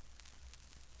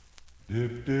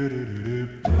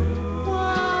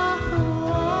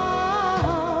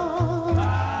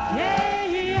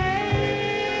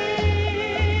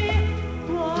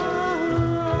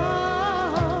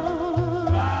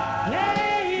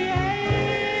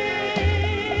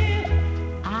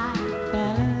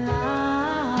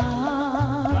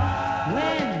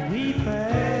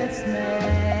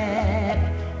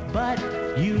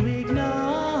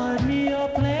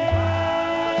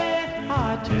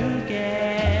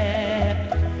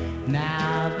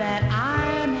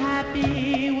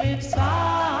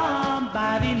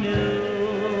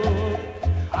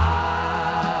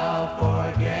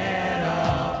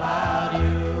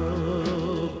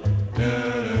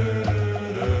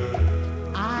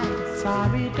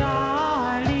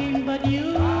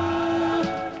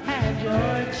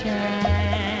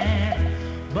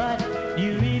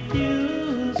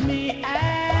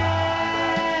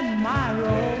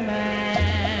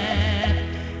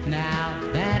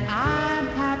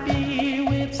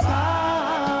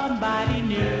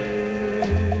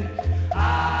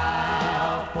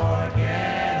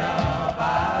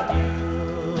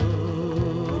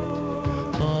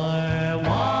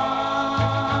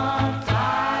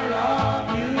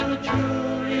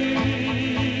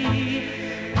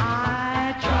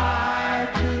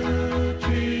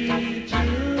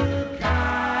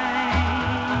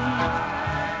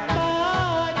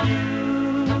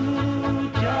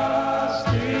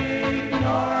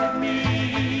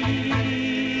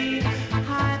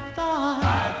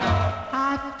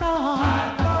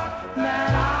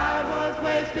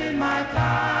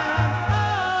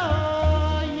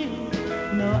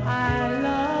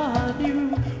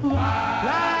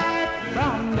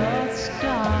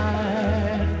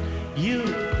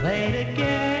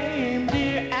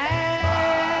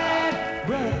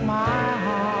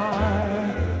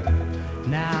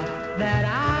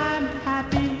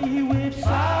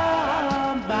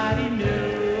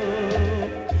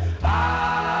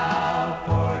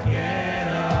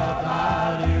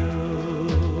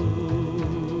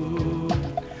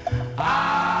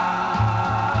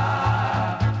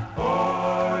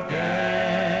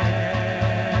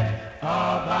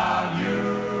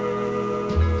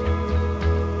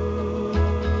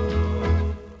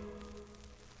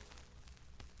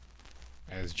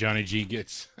 Johnny G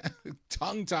gets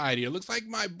tongue-tied here. Looks like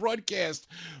my broadcast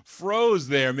froze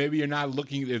there. Maybe you're not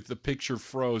looking if the picture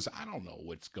froze. I don't know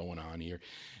what's going on here.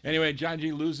 Anyway, Johnny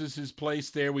G loses his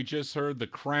place there. We just heard the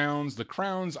Crowns. The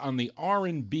Crowns on the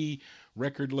R&B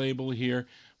record label here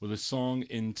with a song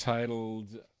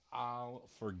entitled I'll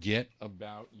Forget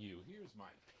About You. Here's my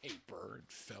paper.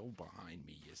 It fell behind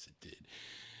me. Yes, it did.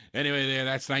 Anyway, there,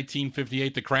 that's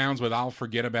 1958, The Crowns with I'll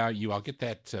Forget About You. I'll get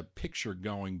that picture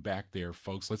going back there,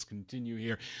 folks. Let's continue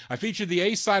here. I featured the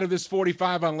A side of this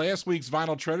 45 on last week's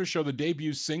Vinyl Treasure Show, the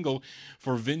debut single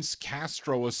for Vince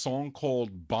Castro, a song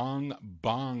called Bong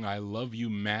Bong, I Love You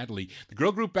Madly. The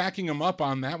girl group backing him up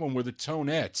on that one were the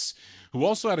Tonettes, who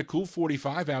also had a cool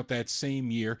 45 out that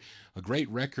same year, a great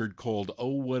record called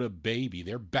Oh What a Baby.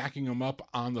 They're backing him up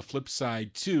on the flip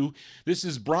side, too. This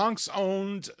is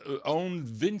Bronx-owned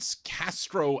Vince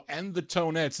Castro and the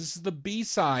Tonettes. This is the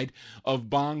B-side of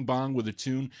Bong Bong with a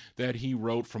tune that he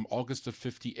wrote from August of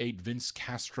 58, Vince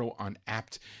Castro on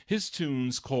Apt. His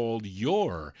tune's called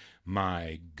You're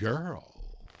My Girl.